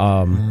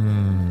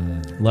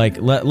 Like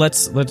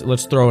let's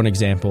throw an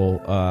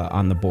example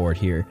on the board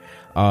here.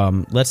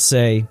 Let's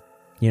say,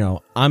 you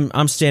know,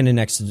 I'm standing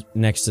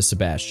next to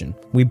Sebastian.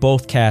 We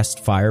both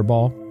cast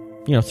Fireball,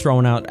 you know,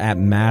 throwing out at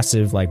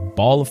massive like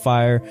ball of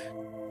fire,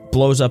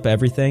 blows up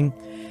everything.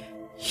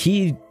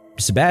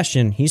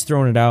 Sebastian, he's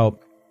throwing it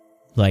out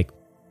like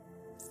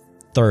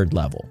 3rd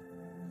level.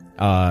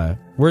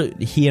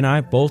 He and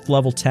I both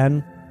level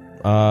 10.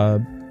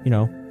 You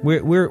know,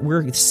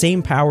 we're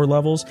same power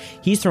levels.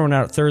 He's throwing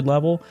out 3rd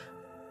level.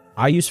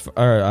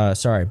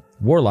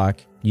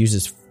 Warlock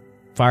uses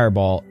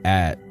Fireball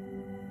at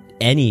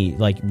any,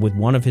 like with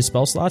one of his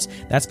spell slots.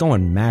 That's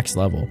going max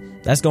level.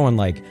 That's going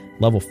like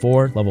level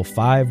 4, level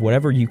 5,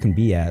 whatever you can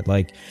be at.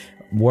 Like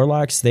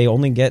warlocks, they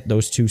only get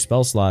those 2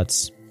 spell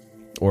slots,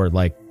 or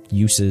like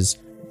uses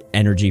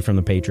energy from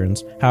the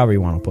patrons, however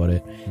you want to put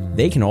it.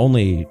 They can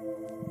only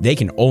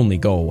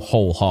go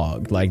whole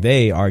hog. Like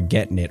they are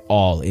getting it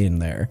all in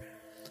there.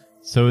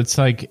 So it's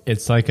like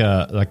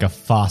a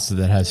faucet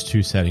that has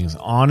 2 settings,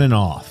 on and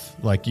off.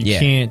 Like you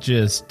can't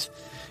just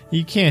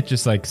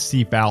like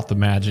seep out the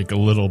magic a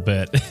little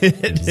bit.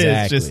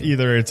 It's just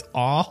either it's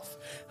off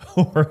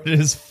or it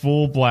is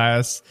full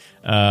blast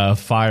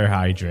fire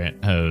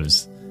hydrant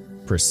hose.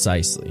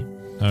 Precisely.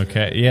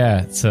 Okay,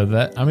 yeah. So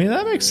that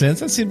that makes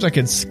sense. That seems like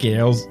it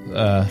scales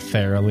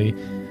fairly.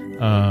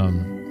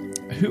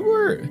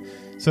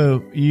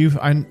 So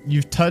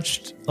you've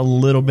touched a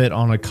little bit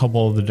on a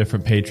couple of the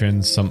different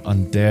patrons, some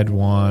undead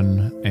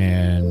one,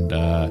 and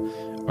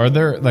are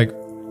there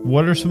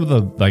what are some of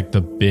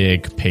the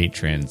big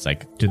patrons?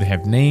 Like, do they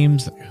have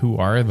names? Who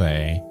are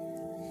they?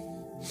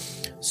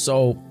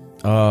 So,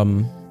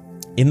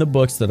 in the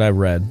books that I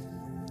read,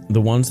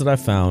 the ones that I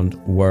found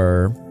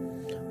were,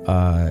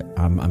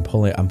 I'm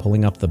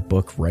pulling up the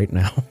book right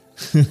now.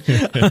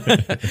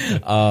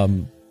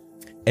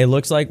 It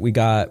looks like we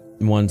got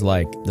ones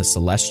like the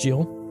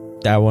Celestial.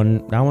 That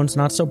one's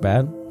not so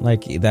bad.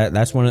 Like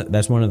that's one of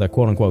the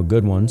quote unquote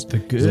good ones. The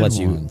good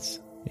ones.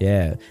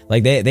 Yeah,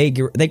 like they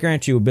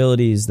grant you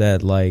abilities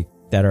that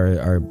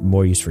are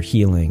more used for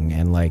healing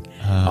and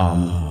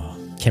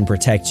can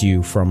protect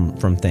you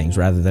from things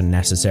rather than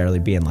necessarily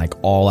being like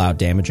all out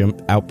damage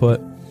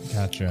output.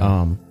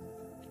 Gotcha.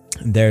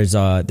 There's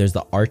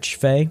the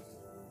Archfey.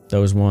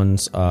 Those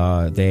ones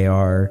they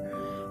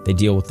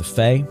deal with the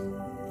Fey,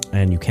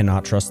 and you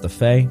cannot trust the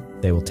Fey.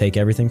 They will take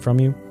everything from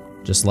you.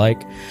 Just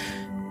like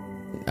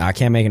I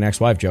can't make an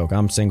ex-wife joke.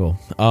 I'm single.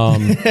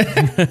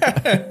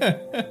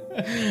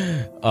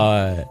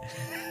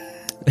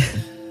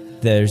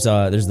 There's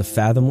the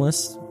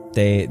Fathomless.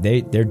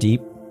 They're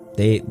deep.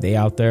 They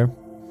out there.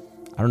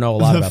 I don't know a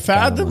lot about the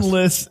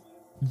Fathomless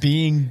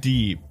being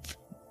deep.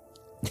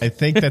 I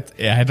think that's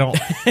I don't.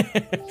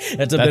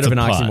 That's a bit of an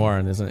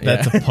oxymoron, isn't it?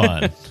 That's a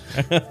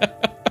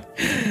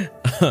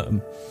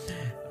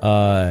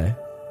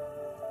pun.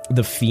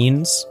 The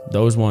Fiends,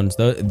 those ones,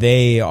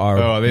 they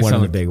are one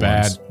of the big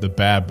ones. The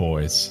bad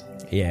boys.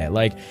 Yeah,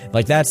 like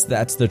that's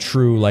the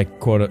true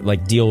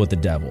quote deal with the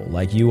devil.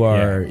 Like you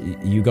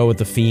go with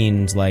the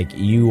Fiends, like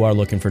you are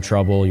looking for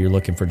trouble, you're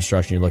looking for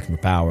destruction, you're looking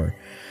for power.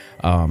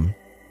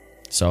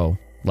 So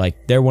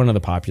like they're one of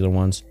the popular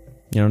ones.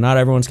 You know, not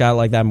everyone's got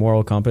like that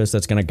moral compass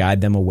that's going to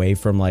guide them away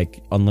from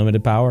like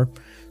unlimited power.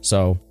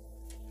 So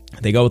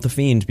they go with the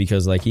Fiend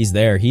because like he's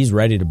there, he's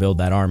ready to build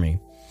that army.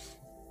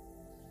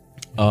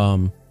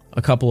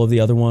 A couple of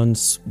the other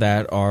ones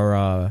that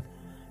are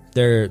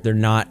they're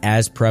not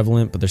as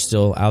prevalent, but they're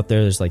still out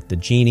there. There's like the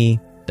Genie,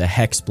 the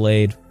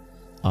Hexblade,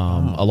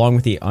 along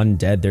with the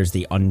Undead. There's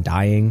the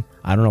Undying.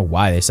 I don't know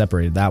why they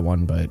separated that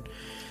one, but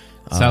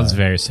sounds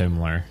very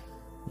similar.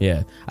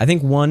 Yeah, I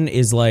think one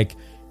is like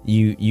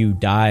you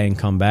die and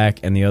come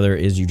back, and the other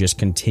is you just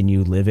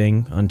continue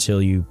living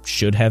until you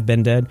should have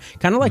been dead.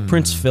 Kind of like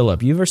Prince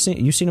Philip. You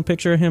seen a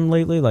picture of him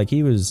lately? Like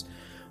he was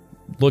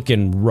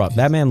looking rough.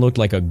 That man looked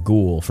like a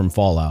ghoul from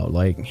Fallout.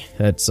 Like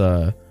that's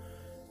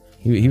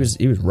he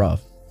was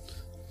rough.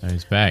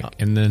 He's back.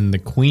 And then the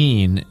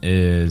Queen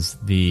is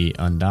the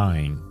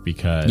Undying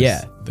because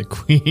the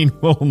Queen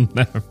will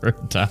never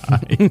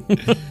die.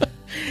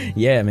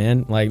 Yeah,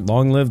 man. Like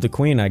long live the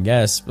Queen, I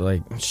guess. But,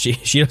 like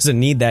she doesn't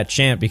need that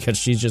chant because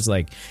she's just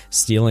like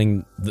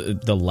stealing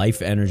the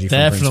life energy from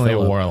Prince Philip.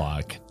 Definitely a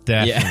warlock.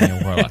 Definitely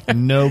a warlock.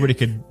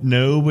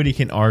 Nobody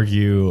can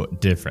argue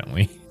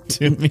differently.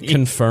 To me.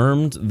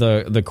 Confirmed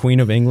the Queen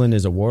of England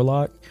is a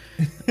warlock.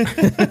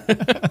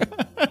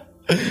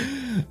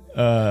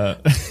 And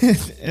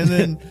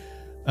then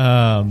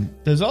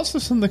there's also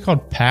something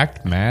called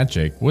Pact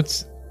Magic.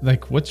 What's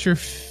your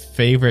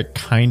favorite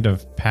kind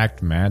of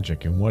Pact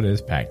Magic, and what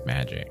is Pact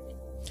Magic?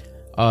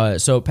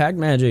 So Pact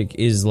Magic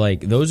is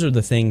like those are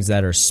the things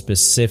that are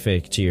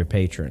specific to your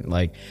patron.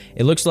 Like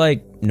it looks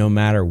like no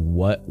matter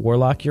what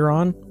warlock you're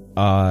on,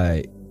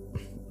 no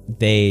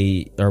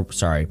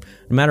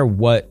matter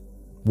what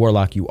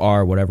warlock you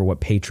are, what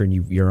patron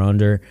you're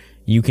under,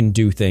 you can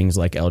do things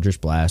like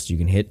Eldritch Blast, you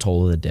can hit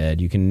Toll of the Dead,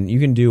 you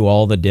can do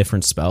all the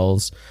different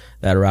spells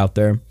that are out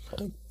there.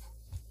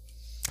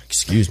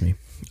 Excuse me.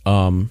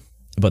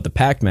 But the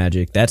Pact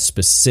Magic, that's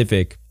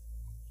specific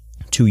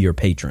to your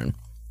patron.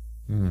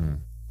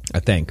 I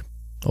think.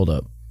 Hold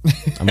up.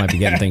 I might be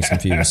getting things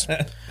confused.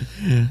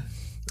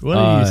 What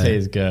do you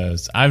say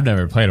goes? I've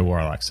never played a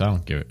warlock, so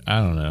I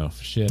don't know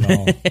shit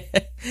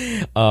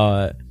at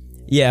all.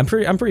 Yeah, I'm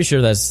pretty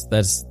sure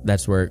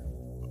that's where.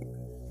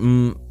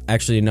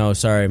 Actually, no,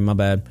 sorry, my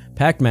bad.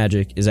 Pact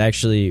Magic is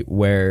actually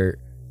where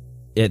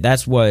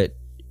that's what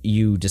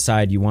you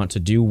decide you want to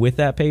do with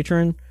that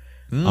patron.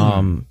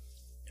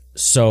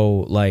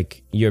 So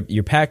like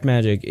your Pact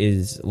Magic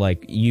is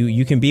like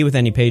you can be with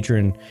any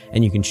patron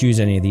and you can choose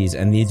any of these,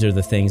 and these are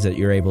the things that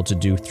you're able to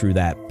do through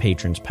that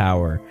patron's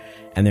power.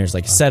 And there's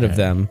like a set of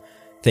them.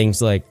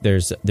 Things like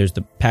there's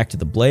the Pact of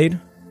the Blade,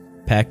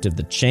 Pact of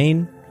the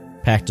Chain,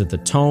 Pact of the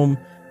Tome,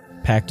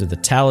 Pact of the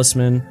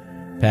Talisman,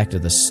 Pact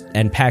of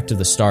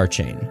the Star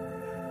Chain.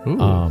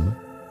 Ooh.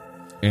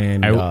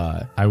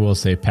 I will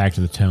say Pact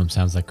of the Tome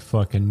sounds like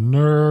fucking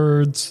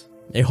nerds.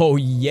 Oh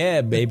yeah,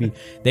 baby.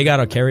 They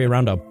gotta carry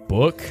around a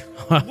book.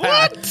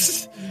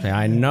 What?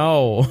 I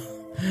know.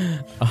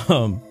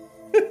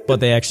 But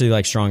they actually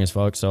like strong as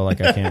fuck, so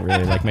like I can't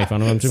really like make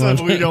fun of them too much.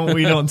 We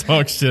don't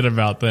talk shit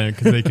about them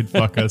because they could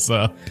fuck us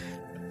up.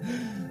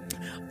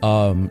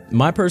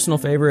 My personal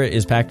favorite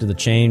is Pact of the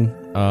Chain.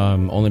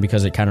 only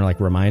because it kind of like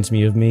reminds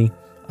me of me.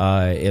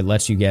 It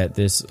lets you get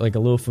this like a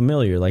little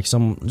familiar, like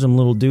some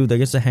little dude that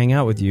gets to hang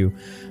out with you.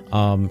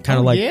 Kind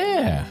of like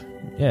yeah,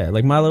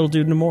 like my little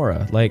dude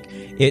Nomura. Like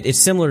it's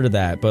similar to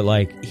that, but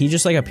like he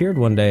just like appeared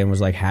one day and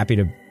was like happy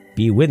to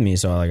be with me.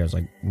 So like I was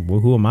like, well,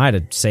 who am I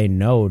to say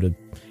no to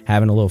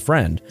having a little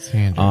friend?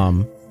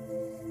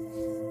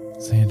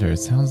 Xander, it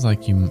sounds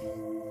like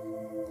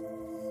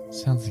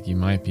you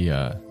might be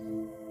a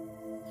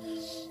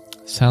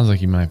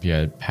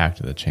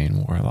Pact of the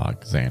Chain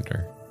warlock,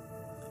 Xander.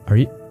 Are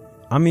you?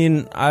 I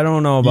mean, I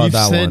don't know about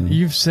one.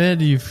 You've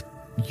said you've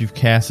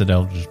casted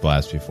Eldritch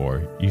Blast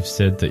before. You've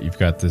said that you've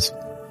got this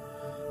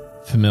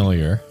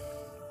familiar.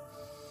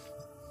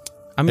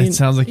 I mean, it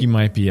sounds like you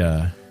might be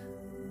a.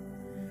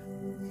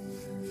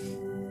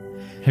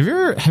 Have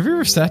you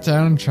ever sat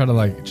down and tried to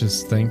like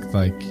just think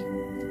like?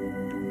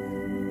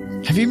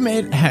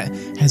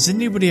 Has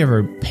anybody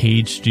ever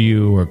paged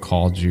you or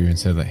called you and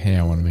said like, "Hey,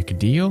 I want to make a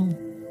deal"?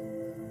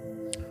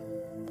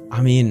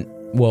 I mean,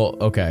 well,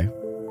 okay,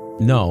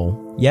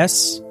 no,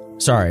 yes,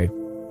 sorry.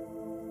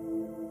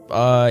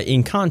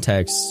 In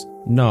context,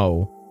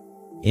 no.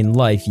 In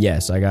life,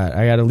 yes. I got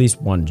at least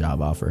one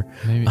job offer.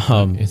 Maybe,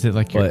 is it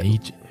like your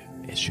agent?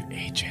 Is your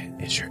agent?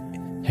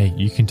 Hey,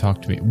 you can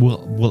talk to me.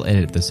 We'll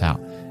edit this out.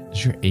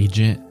 Is your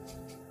agent?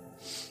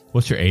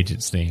 What's your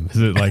agent's name?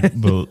 Is it like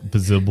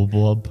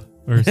Bazilblub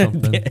or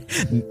something?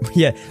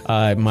 Yeah.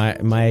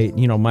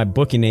 My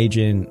booking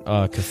agent,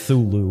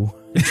 Cthulhu.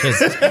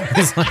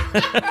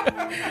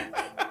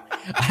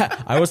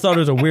 I always thought it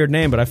was a weird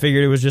name, but I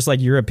figured it was just like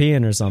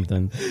European or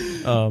something.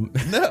 No,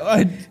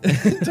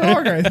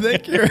 dog. I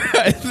think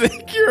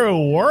you're a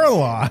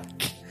warlock.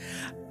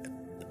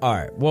 All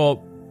right.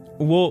 Well,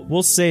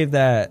 we'll save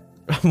that.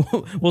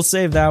 We'll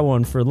save that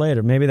one for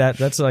later. Maybe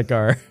that's like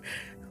our.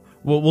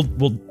 We'll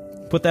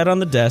put that on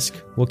the desk.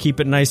 We'll keep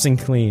it nice and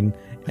clean,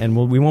 and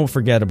we won't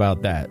forget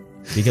about that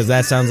because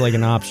that sounds like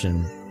an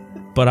option.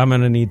 But I'm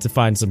gonna need to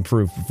find some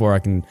proof before I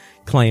can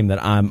claim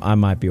that I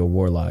might be a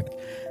warlock.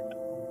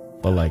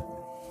 But like,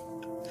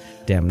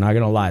 damn, not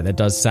gonna lie, that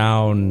does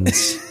sound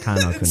kind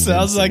of convincing.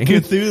 Sounds like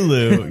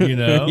Cthulhu, you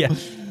know? Yeah.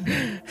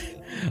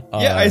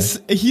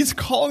 He's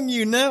calling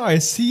you now. I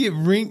see it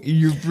ring.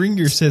 Your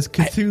ringer says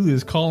Cthulhu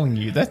is calling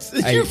you. That's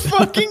your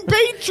fucking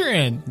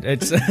patron.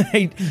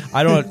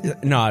 I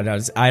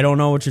don't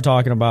know what you're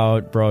talking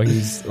about, bro.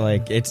 He's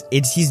like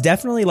he's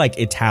definitely like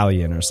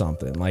Italian or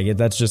something. Like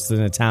that's just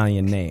an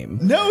Italian name.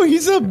 No,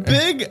 he's a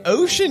big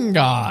ocean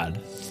god,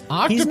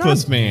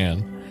 octopus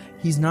man.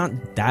 He's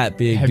not that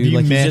big. Have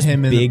you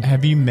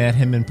met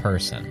him in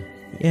person?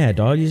 Yeah,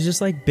 dog. He's just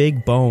like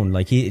big bone.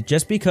 Like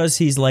just because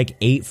he's like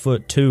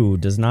 8'2"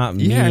 does not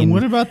mean. Yeah. And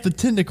what about the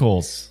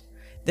tentacles?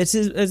 That's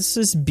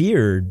his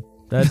beard.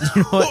 That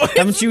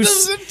haven't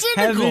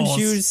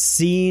you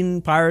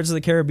seen Pirates of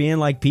the Caribbean?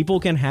 Like people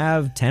can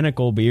have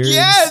tentacle beards.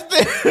 Yeah,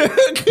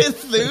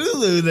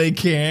 Cthulhu. They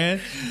can.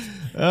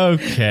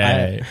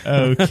 Okay.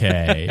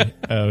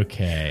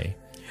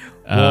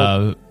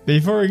 Well,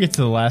 before we get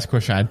to the last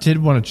question, I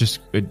did want to just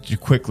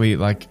quickly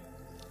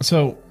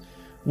so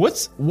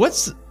what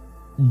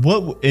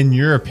in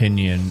your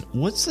opinion,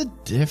 what's the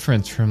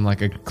difference from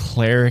like a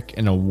cleric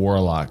and a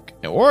warlock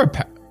or a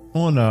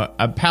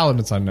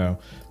paladins? I know,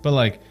 but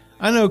like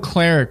I know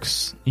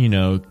clerics,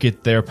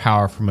 get their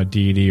power from a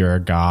deity or a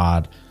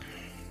god.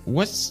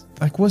 What's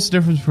the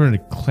difference between a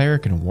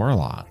cleric and a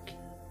warlock?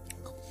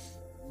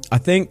 I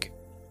think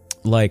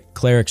like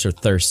clerics are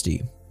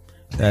thirsty.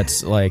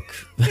 That's like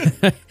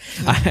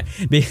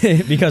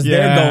because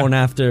they're going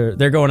after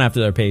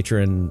their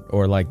patron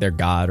or like their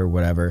god or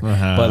whatever.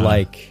 But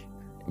like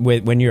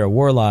when you're a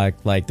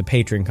warlock, like the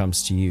patron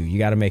comes to you, you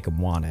got to make them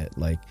want it.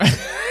 Like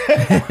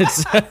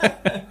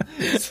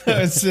so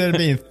instead of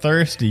being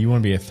thirsty, you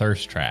want to be a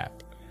thirst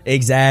trap.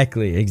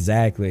 Exactly.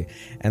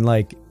 And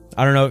like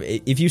I don't know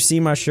if you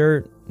see my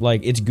shirt,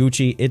 like it's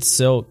Gucci, it's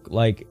silk,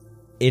 like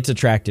it's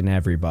attracting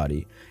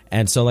everybody.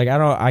 And so like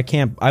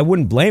I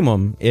wouldn't blame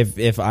him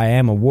if I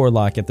am a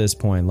warlock at this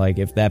point. Like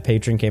if that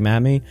patron came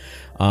at me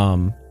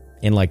in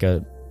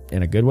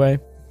a good way,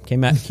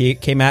 came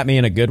at me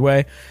in a good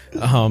way.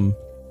 You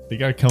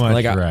got to come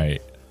at you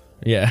right.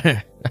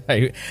 Yeah.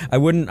 I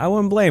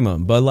wouldn't blame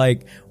him. But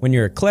like when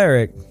you're a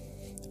cleric,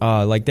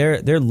 like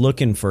they're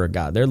looking for a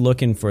god. They're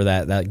looking for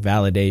that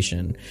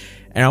validation.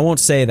 And I won't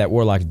say that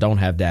warlocks don't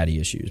have daddy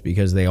issues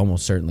because they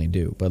almost certainly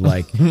do. But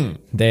like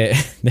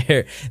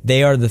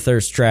they are the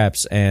thirst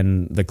traps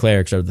and the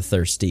clerics are the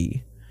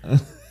thirsty. And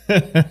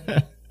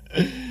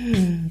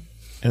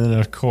then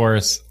of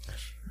course,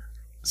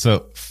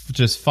 so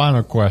just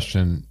final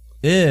question.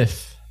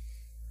 If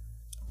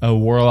a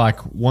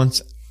warlock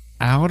wants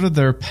out of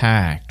their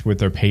pact with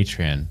their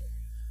patron,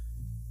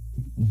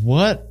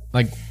 what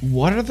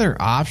are their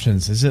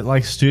options? Is it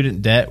like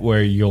student debt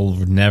where it'll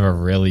never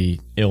really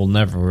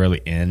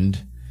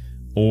end?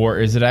 Or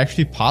is it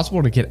actually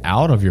possible to get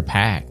out of your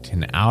pact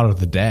and out of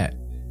the debt?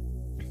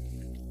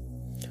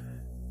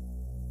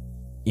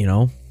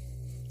 I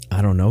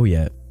don't know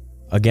yet.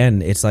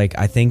 Again, it's like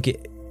I think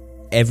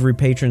every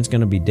patron's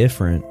going to be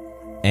different,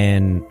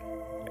 and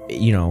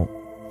you know,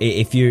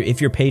 if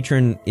your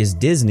patron is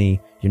Disney,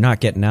 you're not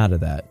getting out of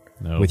that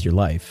with your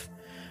life.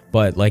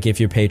 But like if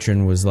your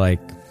patron was like,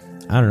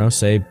 I don't know,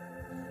 say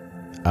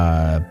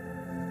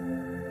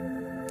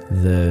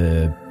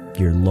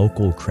your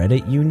local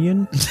credit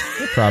union,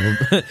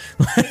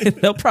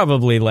 they'll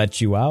probably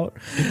let you out.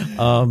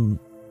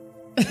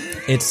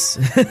 It's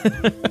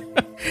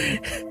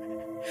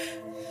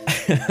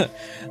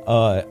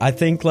I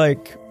think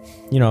like,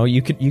 you know,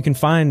 you can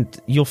find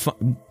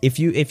if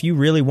you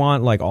really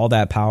want like all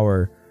that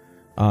power,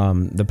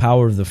 the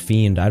power of the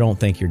fiend, I don't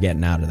think you're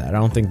getting out of that. I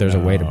don't think there's a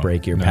way to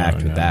break your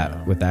pact with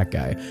that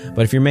guy.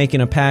 But if you're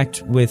making a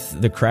pact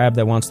with the crab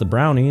that wants the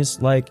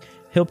brownies, like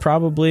he'll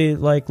probably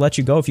like let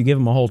you go if you give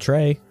him a whole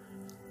tray.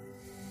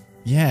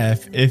 Yeah,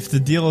 if the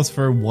deal is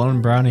for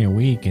one brownie a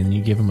week and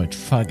you give him a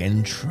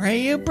fucking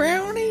tray of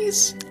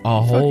brownies,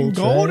 a whole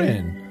tray.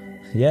 Golden.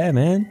 Yeah,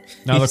 man.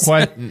 Now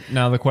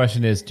the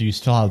question is, do you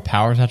still have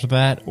powers after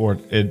that, or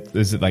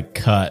is it like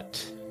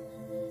cut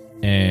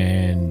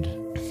and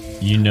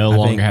you no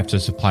longer have to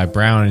supply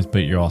brownies, but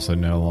you also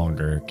no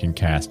longer can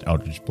cast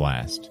Eldritch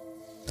Blast?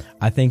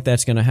 I think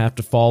that's going to have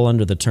to fall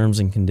under the terms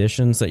and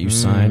conditions that you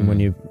sign when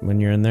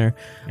you're in there.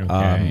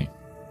 Okay.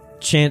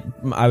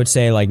 I would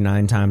say like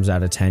 9 times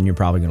out of 10, you're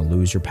probably going to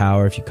lose your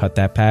power if you cut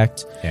that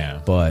pact. Yeah.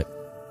 But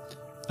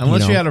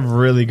unless you had a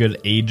really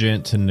good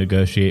agent to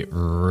negotiate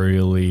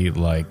really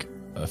like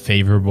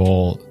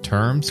favorable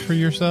terms for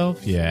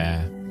yourself.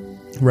 Yeah.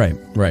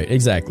 Right.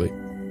 Exactly.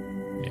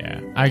 Yeah.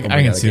 I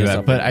can see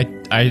that. But I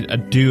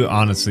do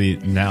honestly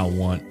now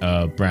want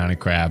a brownie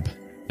crab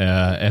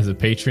as a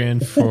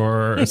patron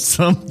for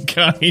some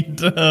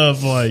kind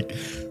of like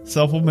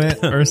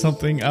supplement or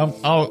something.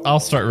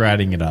 I'll start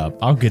writing it up.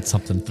 I'll get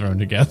something thrown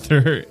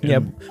together. Yeah,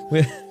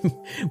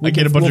 I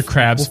get a bunch of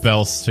crab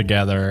spells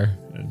together.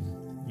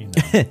 And, you know.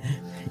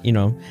 You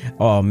know,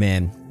 oh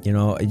man, you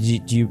know,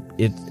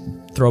 it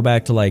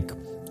throwback to like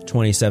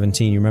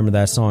 2017. You remember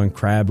that song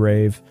Crab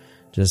Rave?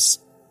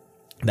 Just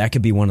that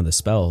could be one of the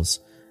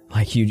spells.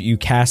 Like you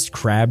cast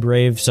Crab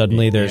Rave,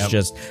 suddenly there's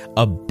just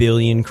a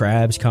billion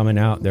crabs coming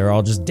out. They're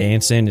all just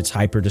dancing. It's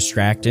hyper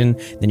distracting.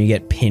 Then you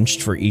get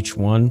pinched for each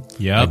one.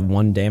 Yeah, like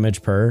 1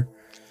 damage per.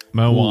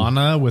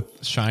 Moana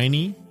with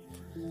shiny.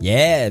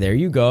 Yeah, there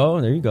you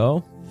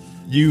go.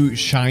 You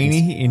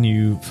shiny and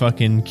you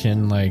fucking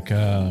can like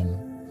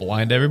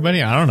blind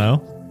everybody. I don't know.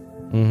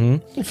 Mm-hmm.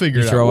 We'll figure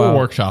it out. We'll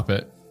workshop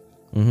it.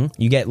 Mm-hmm.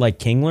 You get like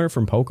Kingler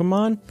from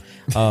Pokemon.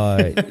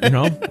 You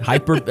know,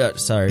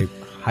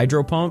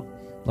 Hydro Pump.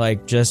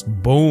 Like just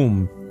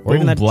boom, or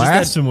even that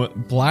blast him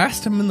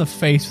in the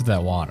face with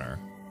that water.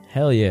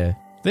 Hell yeah!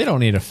 They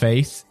don't need a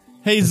face.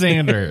 Hey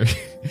Xander,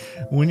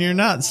 when you're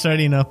not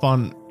studying up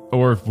on,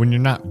 or when you're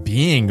not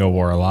being a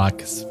warlock,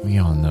 'cause we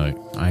all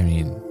know. I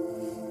mean,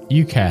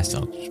 you cast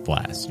Eldritch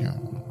Blast. You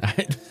know.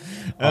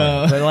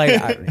 But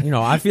like,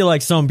 I feel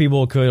like some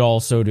people could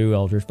also do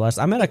Eldritch Blast.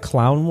 I met a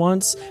clown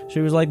once. She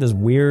was like this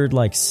weird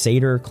like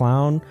satyr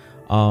clown,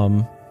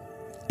 and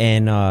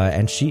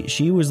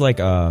she was like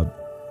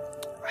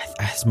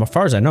as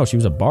far as I know, she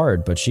was a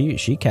bard, but she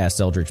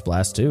cast Eldritch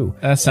Blast too.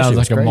 That sounds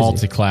like a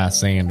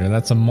multi-class, Xander.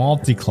 That's a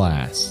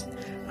multi-class.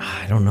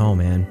 I don't know,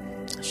 man.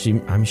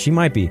 She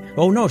might be.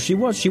 Oh no, she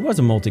was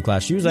a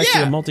multi-class. She was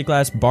actually a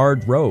multi-class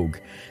bard rogue.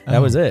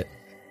 That was it.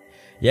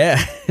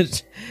 Yeah.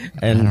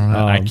 And I don't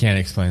know. I can't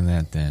explain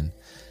that then.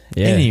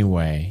 Yeah.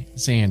 Anyway,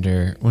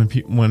 Xander,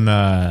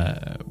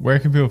 where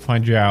can people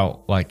find you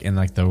out, like in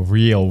like the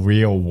real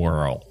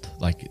world,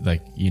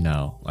 like you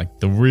know, like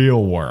the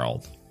real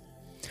world?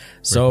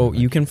 So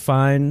you can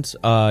find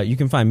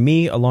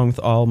me along with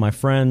all my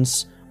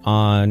friends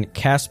on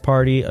Cast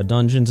Party, a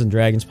Dungeons and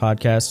Dragons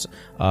podcast,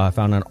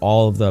 found on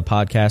all of the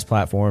podcast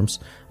platforms,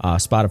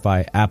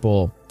 Spotify,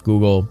 Apple,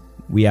 Google.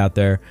 We out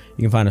there.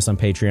 You can find us on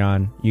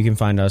Patreon. You can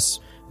find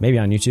us maybe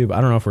on YouTube. I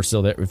don't know if we're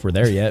still there, if we're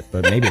there yet,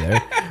 but maybe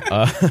there.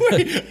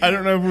 Wait, I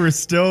don't know if we're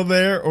still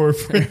there or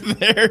if we're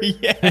there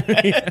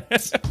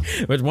yet.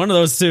 But one of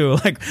those two.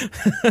 Like,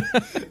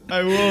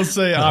 I will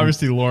say,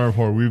 obviously, Lauren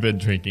Poor, we've been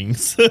drinking,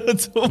 so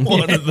it's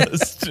one of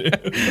those two.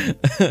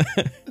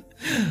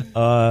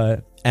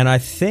 And I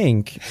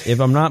think, if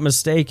I'm not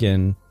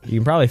mistaken, you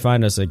can probably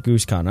find us at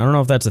GooseCon. I don't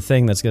know if that's a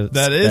thing that's good.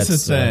 That is a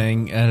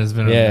thing that has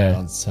been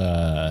announced.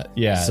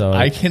 So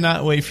I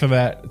cannot wait for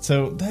that.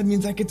 So that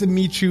means I get to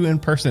meet you in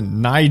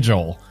person,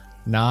 Nigel.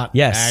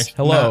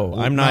 Hello,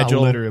 I'm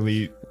Nigel. Not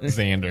literally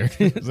Xander.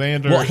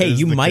 Xander. Well, hey,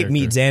 you might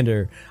meet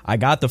Xander. I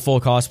got the full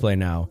cosplay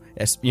now.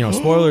 You know,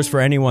 spoilers for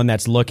anyone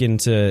that's looking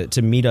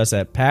to meet us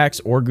at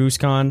PAX or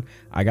GooseCon.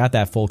 I got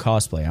that full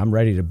cosplay. I'm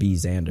ready to be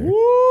Xander.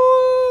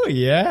 Woo,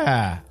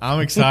 yeah, I'm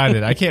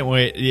excited. I can't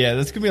wait. Yeah,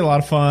 this could be a lot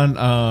of fun.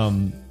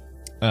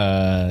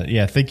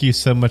 Yeah, thank you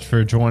so much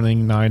for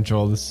joining,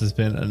 Nigel. This has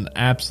been an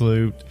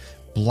absolute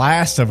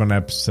blast of an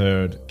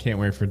episode. Can't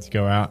wait for it to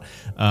go out.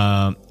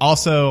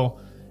 Also,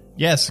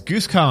 yes,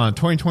 GooseCon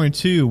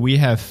 2022, we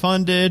have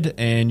funded,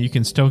 and you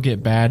can still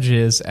get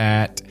badges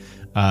at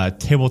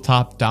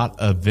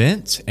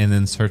tabletop.event, and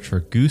then search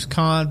for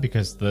GooseCon,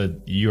 because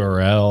the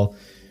URL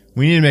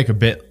We need to make a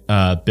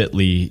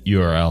bit.ly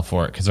URL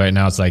for it because right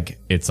now it's like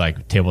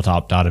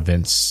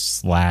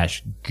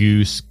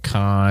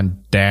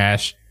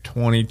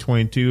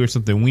tabletop.events/GooseCon-2022 or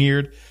something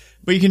weird.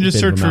 But you can just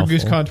search for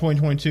GooseCon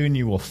 2022 and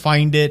you will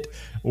find it,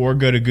 or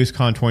go to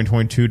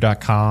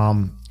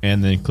GooseCon2022.com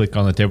and then click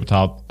on the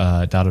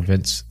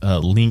tabletop.events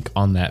link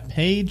on that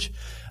page.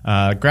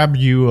 Grab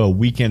you a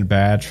weekend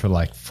badge for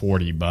like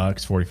 $40,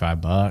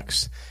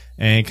 $45,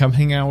 and come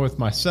hang out with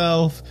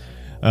myself,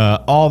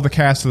 all the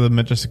cast of the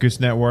Majestic Goose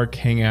Network,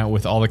 hang out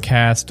with all the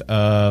cast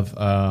of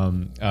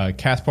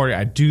Cast Party.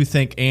 I do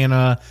think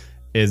Anna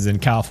is in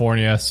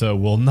California, so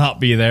will not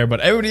be there,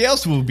 but everybody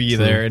else will be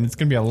there, and it's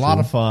going to be a lot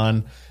of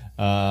fun.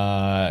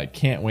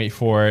 Can't wait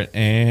for it.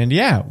 And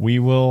yeah, we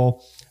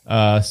will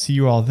see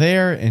you all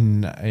there.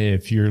 And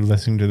if you're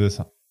listening to this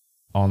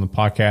on the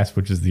podcast,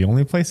 which is the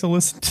only place to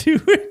listen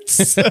to it,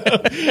 so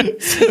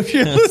if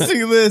you're listening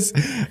to this,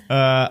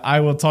 I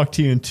will talk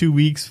to you in 2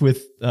 weeks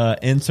with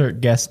insert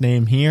guest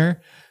name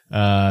here,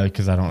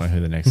 because I don't know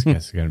who the next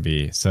guest is going to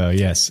be. So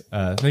yes,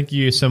 thank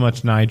you so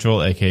much,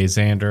 Nigel, aka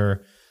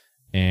Xander.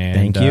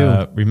 And thank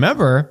you.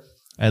 Remember,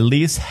 at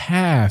least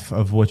half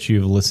of what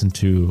you've listened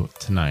to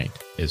tonight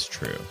is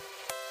true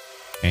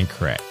and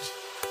correct.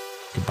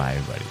 Goodbye,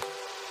 everybody.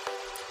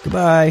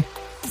 Goodbye.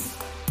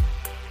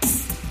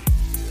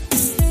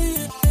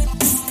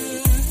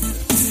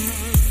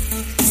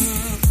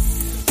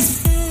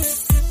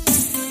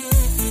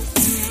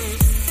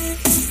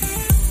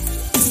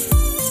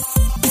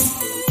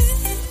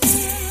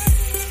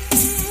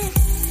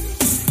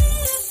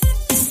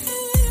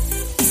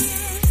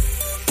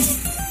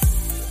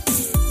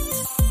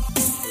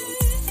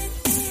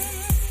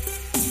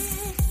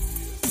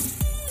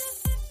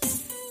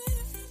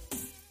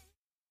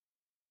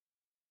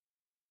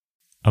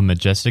 A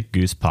Majestic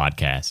Goose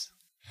podcast.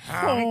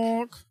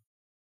 Honk.